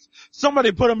streets.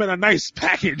 Somebody put them in a nice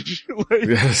package. Like,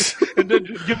 yes. And then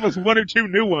just give us 1 or 2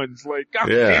 new ones. Like,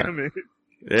 damn it.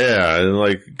 Yeah, and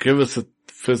like, give us a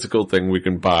physical thing we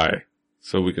can buy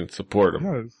so we can support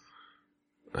them.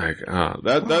 Yes. Like,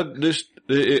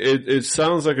 it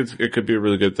sounds like it could be a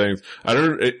really good thing.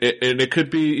 And it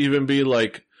could even be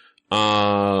like,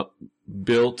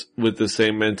 built with the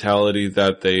same mentality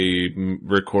that they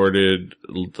recorded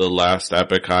the last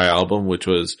Epic High album, which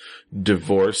was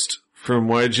divorced from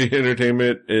YG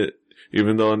Entertainment,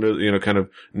 even though under, kind of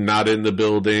not in the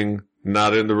building,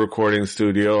 not in the recording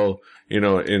studio, in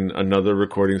another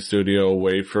recording studio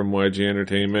away from YG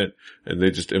Entertainment, and they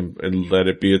just, and let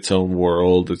it be its own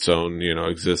world, its own,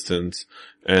 existence,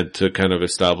 and to kind of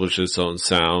establish its own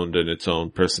sound and its own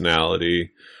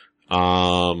personality.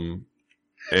 And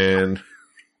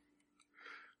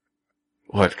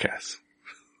what, Cass?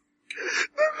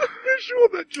 The visual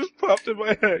that just popped in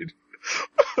my head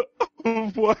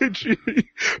of YG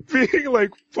being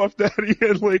like Puff Daddy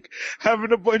and like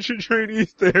having a bunch of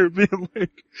trainees there being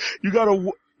like, you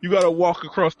gotta walk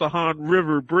across the Han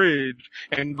River Bridge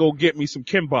and go get me some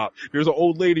kimbap. There's an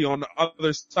old lady on the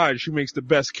other side. She makes the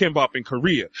best kimbap in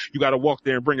Korea. You gotta walk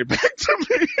there and bring it back to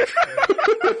me.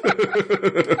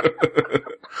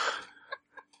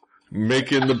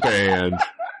 Making the band.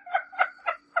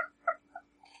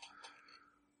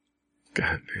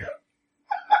 God damn.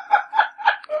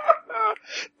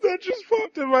 That just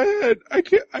popped in my head. I'm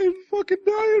fucking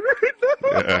dying right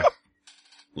now. Yeah.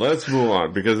 Let's move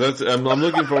on, because I'm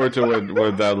looking forward to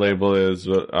what that label is,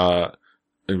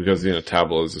 because,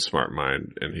 Tableau is a smart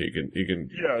mind and he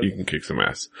can kick some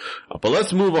ass. But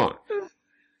let's move on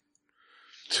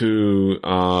to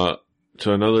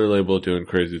another label doing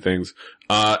crazy things.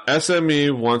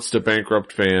 SME wants to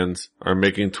bankrupt fans, are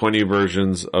making 20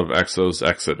 versions of EXO's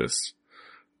Exodus.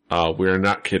 We are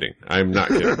not kidding. I'm not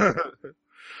kidding.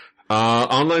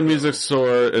 Online music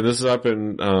store, and this is up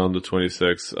in the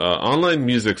 26th. Online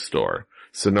music store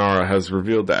Sonara has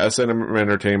revealed that S&M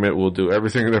Entertainment will do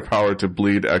everything in their power to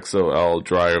bleed XOL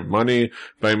dry of money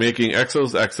by making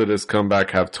EXO's Exodus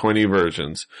Comeback have 20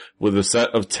 versions, with a set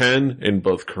of 10 in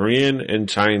both Korean and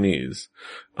Chinese.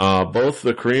 Both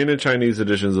the Korean and Chinese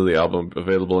editions of the album,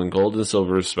 available in gold and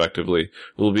silver respectively,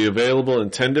 will be available in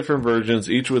 10 different versions,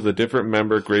 each with a different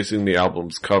member gracing the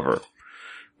album's cover.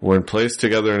 When placed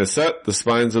together in a set, the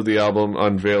spines of the album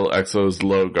unveil EXO's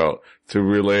logo to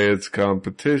relay its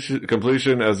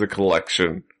completion as a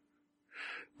collection.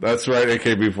 That's right,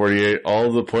 AKB48.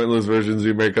 All the pointless versions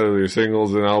you make out of your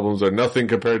singles and albums are nothing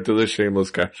compared to this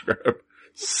shameless cash grab.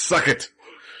 Suck it!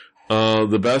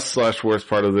 The best/worst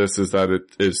part of this is that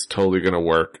it is totally gonna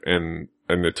work, and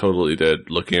it totally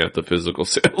did, looking at the physical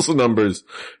sales numbers.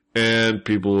 And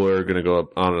people are gonna go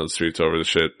up on the streets over the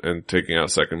shit and taking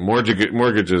out second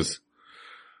mortgages.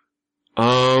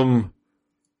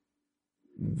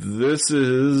 This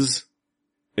is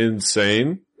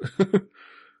insane.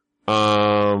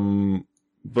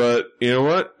 But you know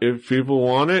what? If people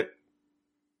want it,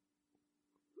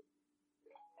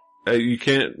 you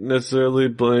can't necessarily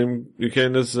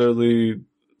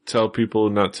tell people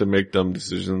not to make dumb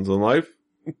decisions in life.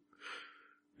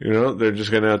 You know, they're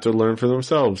just gonna have to learn for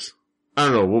themselves. I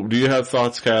don't know. Do you have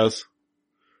thoughts, Kaz?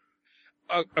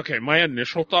 Okay, my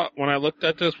initial thought when I looked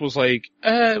at this was like,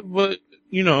 but,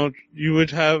 you know, you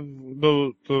would have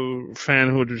the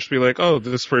fan who would just be like, oh,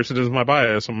 this person is my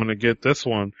bias, I'm gonna get this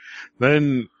one.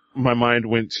 Then my mind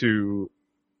went to,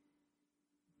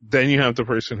 then you have the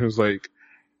person who's like,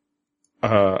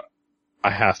 I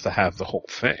have to have the whole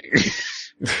thing.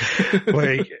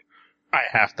 Like, I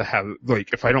have to have,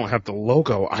 like, if I don't have the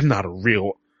logo, I'm not a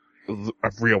real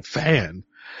fan.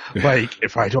 Like,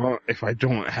 if I don't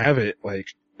have it, like,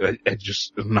 it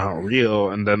just is not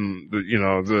real. And then,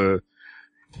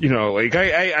 like,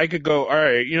 I could go,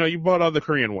 alright, you bought all the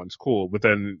Korean ones, cool. But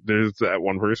then there's that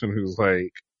one person who's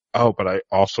like, oh, but I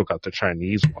also got the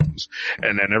Chinese ones.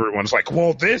 And then everyone's like,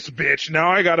 well, this bitch,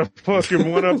 now I gotta fucking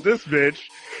one up this bitch.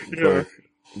 You know?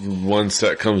 One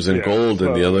set comes in gold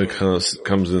and the other comes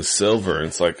in silver. And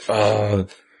it's like, I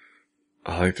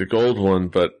like the gold one,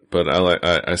 but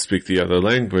I speak the other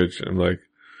language. I'm like,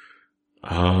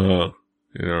 or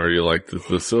you like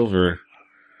the silver.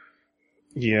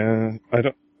 Yeah, I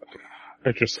don't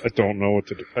know what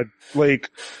to do.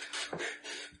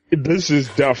 This is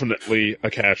definitely a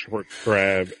cash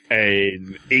grab,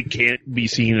 and it can't be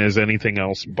seen as anything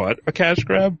else but a cash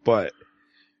grab, but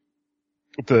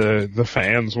the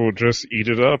fans will just eat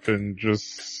it up and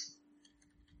just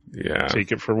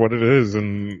take it for what it is.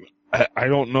 And I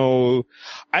don't know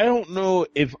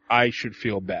if I should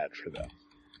feel bad for them.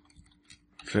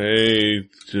 They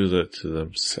do that to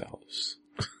themselves.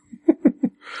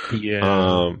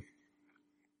 Yeah.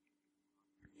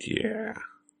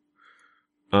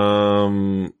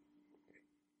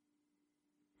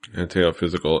 And take out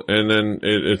physical, and then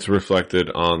it's reflected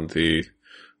on the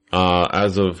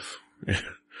as of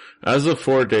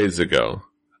 4 days ago.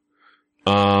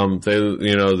 I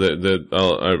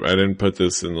didn't put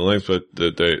this in the links, but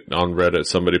they on Reddit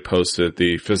somebody posted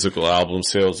the physical album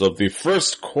sales of the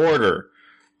first quarter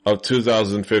of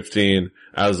 2015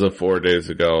 as of 4 days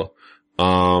ago.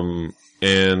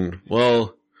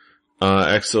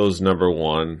 EXO's number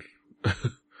one,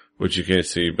 which you can't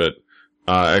see, but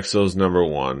EXO's number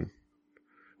one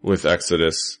with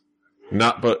Exodus,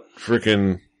 not but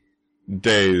freaking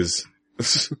days,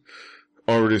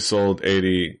 already sold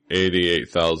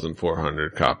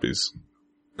 88,400 copies.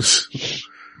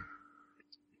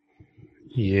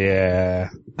 Yeah.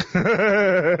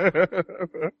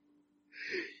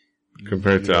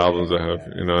 Compared to albums I have,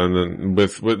 and then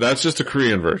with that's just a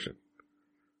Korean version.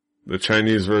 The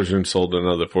Chinese version sold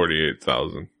another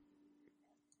 48,000.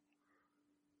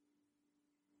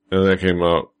 And that came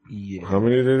out, how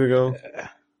many days ago?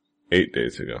 8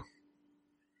 days ago.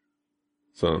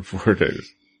 So in 4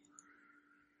 days.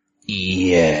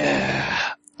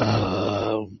 Yeah.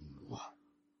 There's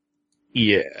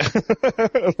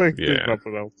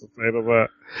nothing else to say to that.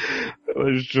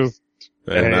 It's just,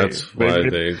 and that's why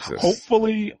they exist.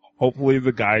 Hopefully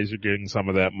the guys are getting some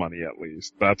of that money at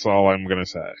least. That's all I'm gonna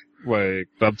say.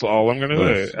 That's all I'm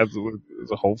gonna say.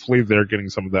 Hopefully they're getting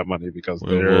some of that money because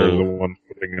they're the ones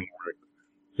putting in work.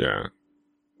 Yeah.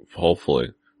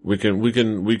 Hopefully. We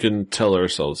can tell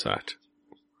ourselves that.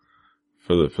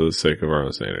 For the sake of our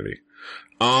own sanity.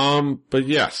 But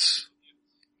yes.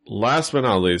 Last but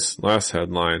not least, last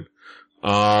headline.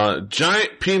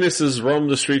 Giant penises roam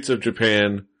the streets of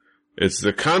Japan. It's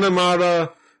the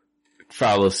Kanamata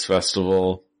Phallus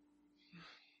Festival.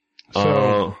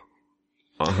 So,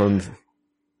 I'm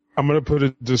going to put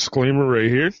a disclaimer right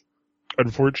here.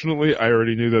 Unfortunately, I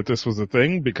already knew that this was a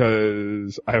thing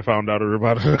because I found out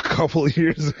about it a couple of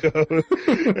years ago.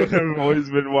 And I've always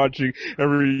been watching,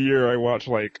 every year I watch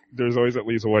there's always at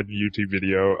least one YouTube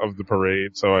video of the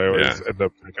parade, so I always end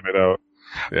up checking it out.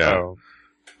 Yeah.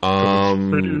 It's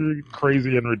pretty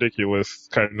crazy and ridiculous,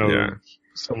 kind of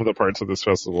some of the parts of this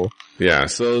festival. Yeah,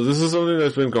 so this is something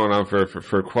that's been going on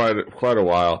for quite a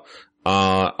while.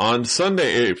 On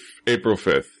Sunday, April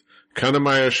 5th,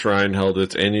 Kanamayo Shrine held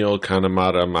its annual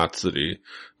Kanamata Matsuri,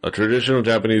 a traditional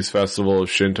Japanese festival of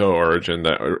Shinto origin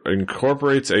that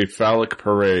incorporates a phallic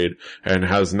parade and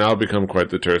has now become quite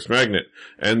the tourist magnet.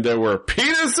 And there were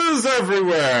penises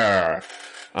everywhere!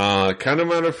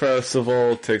 Kanamata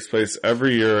Festival takes place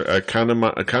every year at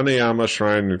Kaneyama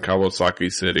Shrine in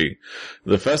Kawasaki City.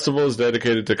 The festival is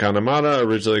dedicated to Kanamata,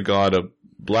 originally god of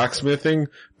blacksmithing,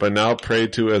 but now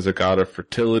prayed to as a god of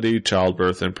fertility,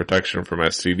 childbirth, and protection from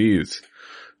STDs.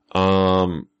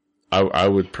 I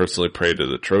would personally pray to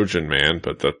the Trojan man,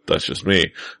 but that's just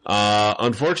me.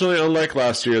 Unfortunately, unlike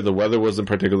last year, the weather wasn't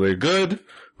particularly good,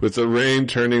 with the rain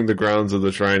turning the grounds of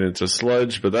the shrine into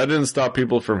sludge, but that didn't stop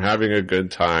people from having a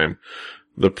good time.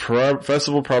 The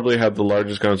festival probably had the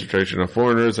largest concentration of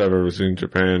foreigners I've ever seen in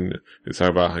Japan. He's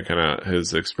talking about kind of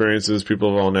his experiences.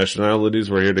 People of all nationalities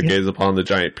were here to gaze upon the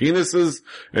giant penises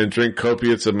and drink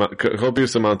copious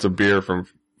amounts of beer from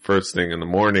first thing in the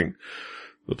morning.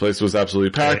 The place was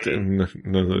absolutely packed, and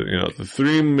the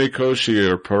three mikoshi,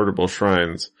 or portable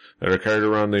shrines, that are carried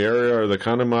around the area are the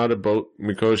Kanamata boat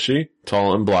mikoshi,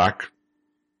 tall and black.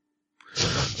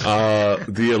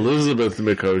 The Elizabeth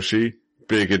mikoshi,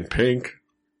 big and pink.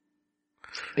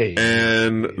 Hey.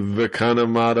 And the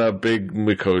Kanamata big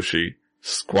mikoshi,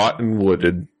 squat and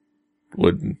wooden.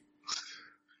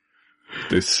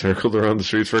 They circled around the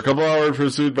streets for a couple hours,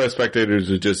 pursued by spectators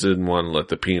who just didn't want to let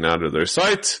the peen out of their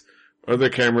sight or their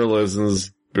camera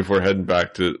lenses before heading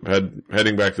back to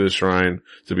the shrine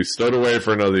to be stowed away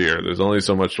for another year. There's only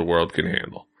so much the world can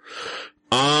handle.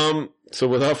 So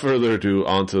without further ado,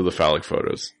 on to the phallic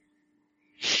photos.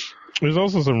 There's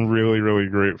also some really, really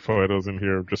great photos in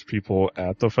here of just people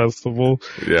at the festival.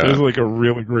 Yeah. There's a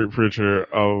really great picture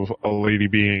of a lady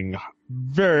being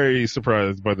very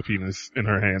surprised by the penis in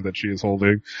her hand that she is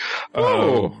holding.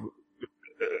 Oh.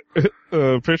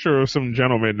 A picture of some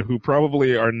gentlemen who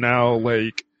probably are now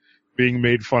being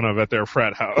made fun of at their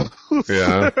frat house.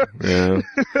 Yeah.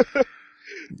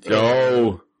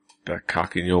 Yo, that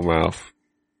cock in your mouth.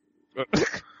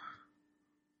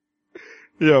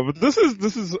 Yeah, but this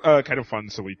is kind of fun,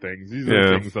 silly things. These are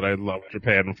the things that I love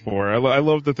Japan for. I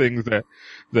love the things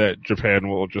that Japan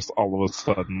will just all of a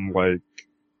sudden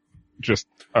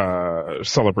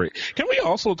celebrate. Can we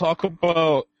also talk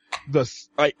about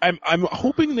I'm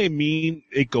hoping they mean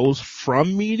it goes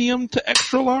from medium to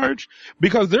extra large,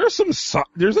 because there's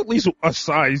at least a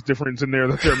size difference in there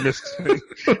that they're missing.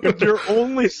 If they're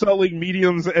only selling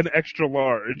mediums and extra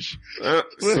large.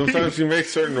 Sometimes you make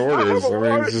certain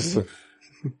orders.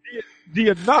 Do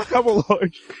you not have a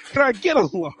large? Can I get a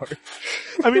large?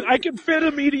 I mean, I can fit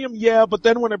a medium, yeah, but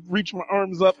then when I reach my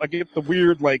arms up, I get the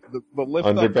weird, the lift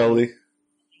underbelly. Up.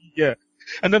 Yeah.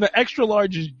 And then the extra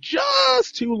large is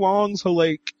just too long, so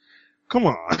come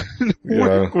on.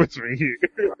 Work with me here.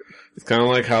 It's kind of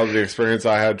like how the experience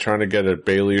I had trying to get a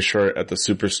Bailey shirt at the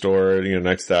Superstore,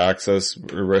 next to Access,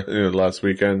 last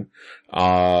weekend.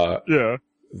 The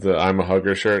I'm a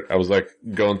Hugger shirt. I was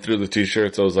going through the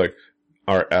t-shirts, I was like,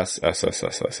 R-S, S, S,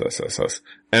 S, S, S, S, S,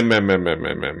 M, M, M, M,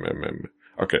 M, M, M, M.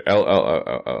 Okay, L, L, L,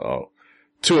 L, L, L.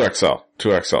 2XL,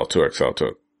 2XL, 2XL,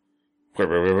 2.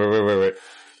 Wait.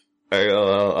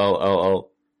 L,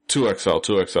 2XL,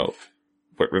 2XL.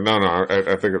 Wait, no,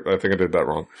 I think I did that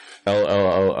wrong.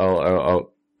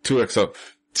 L, 2XL.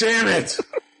 Damn it!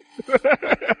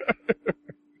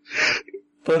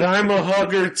 But I'm a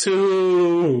hugger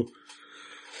too!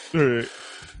 Right.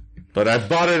 But I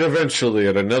bought it eventually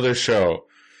at another show.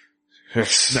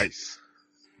 Nice.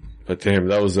 But damn,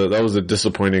 that was a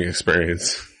disappointing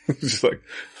experience. Just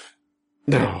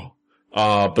no.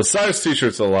 Besides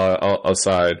t-shirts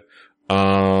aside,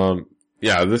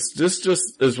 this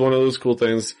just is one of those cool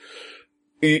things.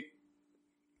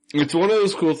 It's one of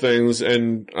those cool things,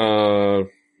 and,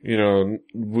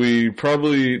 we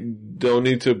probably don't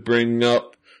need to bring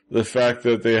up the fact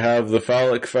that they have the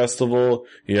phallic festival,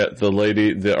 yet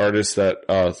the artist that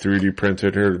 3D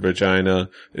printed her vagina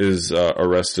is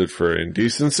arrested for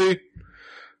indecency.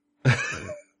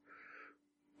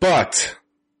 But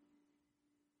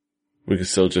we can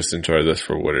still just enjoy this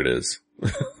for what it is,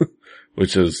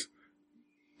 which is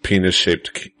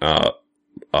penis-shaped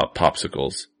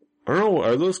popsicles. I don't know,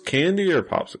 are those candy or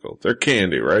popsicles? They're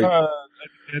candy, right? I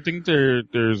think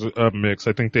there's a mix.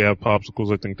 I think they have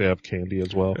popsicles. I think they have candy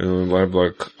as well. And they have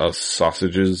like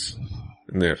sausages,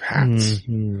 and they have hats.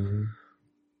 Mm-hmm.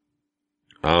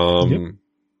 Yep.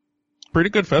 Pretty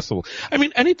good festival. I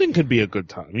mean, anything could be a good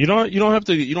time. You don't have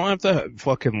to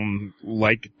fucking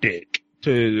like dick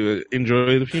to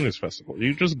enjoy the Penis Festival.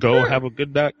 You just go have a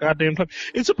good goddamn time.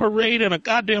 It's a parade and a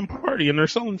goddamn party, and they're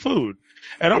selling food.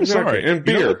 And I'm sorry. And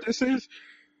beer. You know what this is?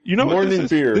 You know what this is?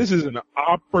 Beer. This is an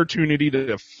opportunity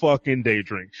to fucking day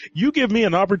drink. You give me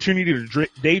an opportunity to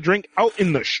day drink out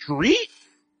in the street,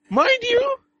 mind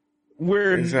you,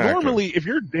 where normally if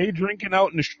you're day drinking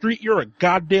out in the street, you're a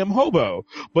goddamn hobo.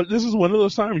 But this is one of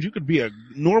those times you could be a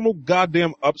normal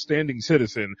goddamn upstanding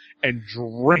citizen and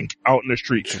drink out in the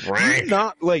street. Drink.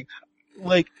 Not like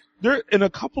there in a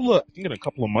couple of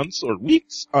months or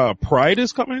weeks, Pride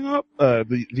is coming up,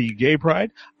 the gay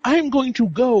Pride. I'm going to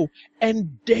go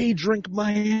and day drink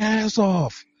my ass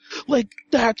off. Like,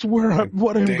 that's where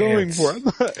what I'm going for.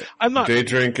 I'm not day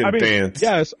drink and dance.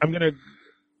 Yes, I'm gonna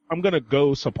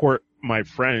go support my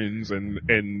friends and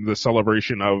the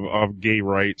celebration of gay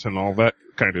rights and all that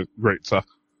kind of great stuff.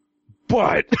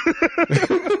 But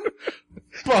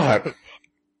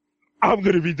I'm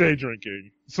gonna be day drinking.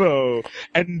 So,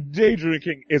 and day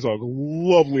drinking is a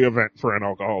lovely event for an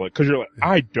alcoholic, cause you're like,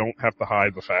 I don't have to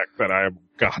hide the fact that I am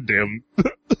goddamn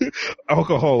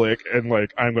alcoholic, and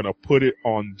like, I'm gonna put it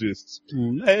on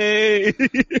display.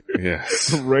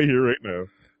 Yes. Right here, right now.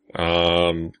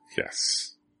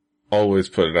 Yes. Always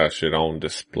put that shit on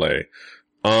display.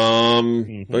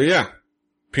 But yeah,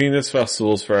 Penis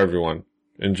Festivals for everyone.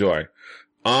 Enjoy.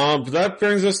 But that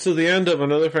brings us to the end of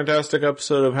another fantastic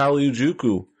episode of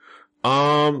Hallyu-Juku.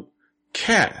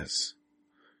 Kaz,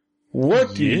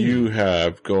 what do you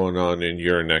have going on in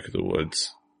your neck of the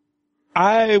woods?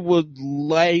 I would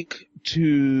like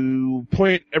to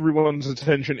point everyone's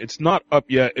attention. It's not up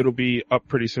yet. It'll be up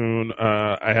pretty soon.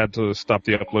 I had to stop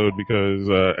the upload because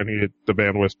I needed the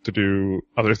bandwidth to do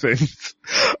other things.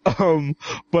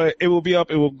 But it will be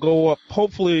up. It will go up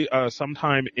hopefully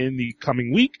sometime in the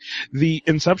coming week. The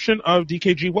inception of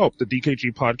DKG Welp, the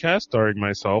DKG podcast, starring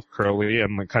myself, Curly,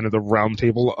 and kind of the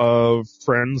roundtable of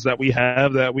friends that we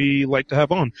have that we like to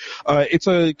have on. It's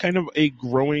a kind of a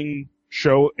growing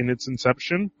show in its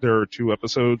inception. There are 2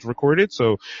 episodes recorded,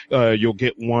 so you'll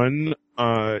get one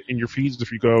in your feeds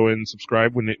if you go and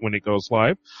subscribe when it goes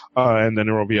live, and then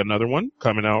there will be another one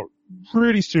coming out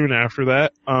pretty soon after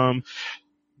that.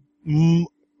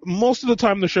 Most of the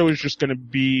time the show is just going to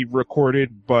be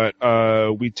recorded, but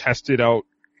we tested out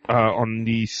on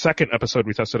the second episode,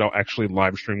 we tested out actually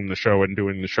live streaming the show and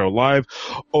doing the show live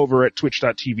over at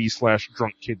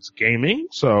twitch.tv/drunkkidsgaming.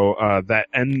 So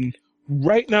and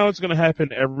right now it's going to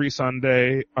happen every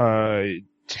Sunday,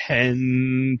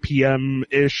 10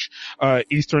 p.m.-ish,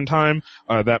 Eastern time.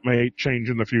 That may change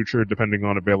in the future depending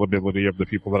on availability of the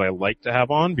people that I like to have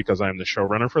on, because I'm the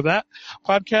showrunner for that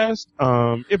podcast.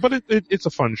 But it's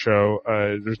a fun show.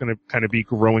 There's going to kind of be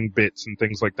growing bits and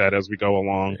things like that as we go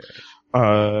along.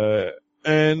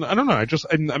 And I don't know,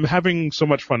 I'm having so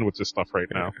much fun with this stuff right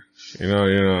now. You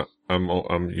know,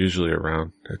 I'm usually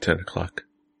around at 10 o'clock,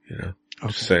 okay.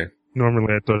 Just saying.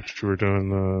 Normally I thought you were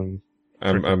doing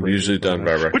I'm usually done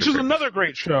by record. Which is another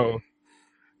great show.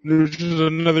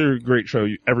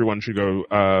 Everyone should go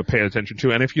pay attention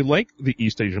to. And if you like the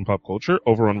East Asian pop culture,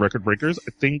 over on Record Breakers,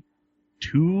 I think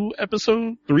 3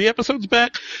 episodes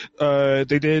back,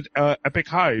 they did Epic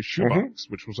High Shoebox,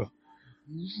 which was a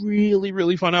really,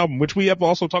 really fun album, which we have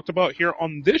also talked about here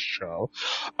on this show.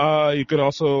 You could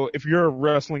also, if you're a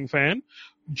wrestling fan,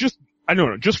 just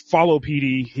follow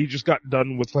PD. He just got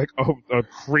done with like a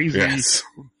crazy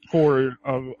tour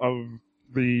of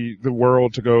the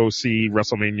world to go see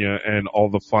WrestleMania and all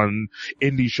the fun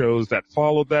indie shows that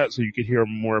followed that. So you could hear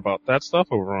more about that stuff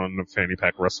over on the Fanny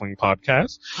Pack Wrestling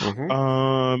podcast.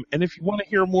 And if you want to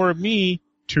hear more of me,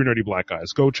 Two Nerdy Black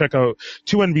Guys, go check out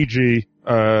 2NBG.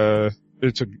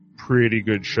 It's a pretty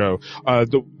good show.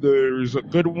 There's a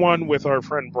good one with our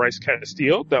friend Bryce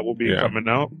Castillo that will be coming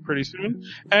out pretty soon.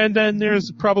 And then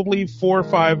there's probably 4 or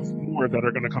 5 more that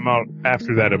are going to come out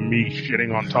after that of me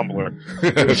shitting on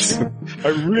Tumblr. I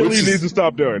really need to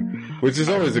stop doing. Which is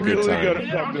always a good time. Gotta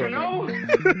stop doing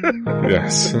it.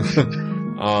 Yes.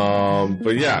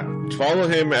 But yeah, follow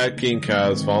him at King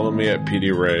Kaz, follow me at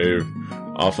PD Rave.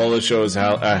 Follow the shows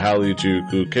at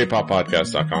Hallyu-Juku,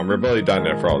 kpoppodcast.com,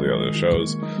 rebellion.net for all the other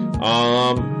shows.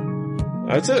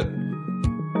 That's it.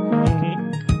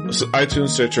 So, iTunes,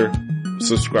 Stitcher,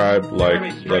 subscribe,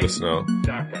 like, let us know.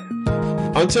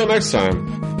 Until next time,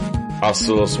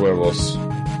 hasta los huevos.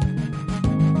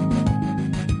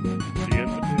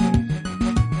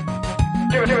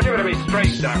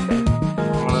 Doctor?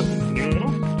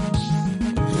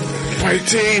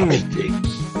 Fighting!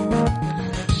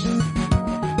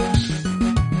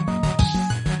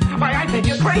 Why, I think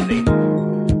you're crazy.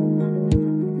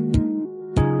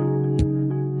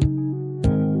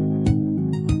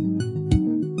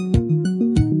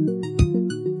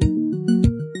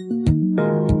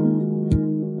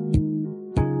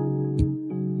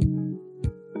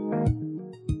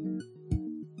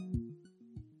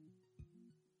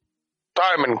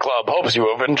 Diamond Club hopes you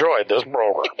have enjoyed this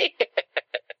program.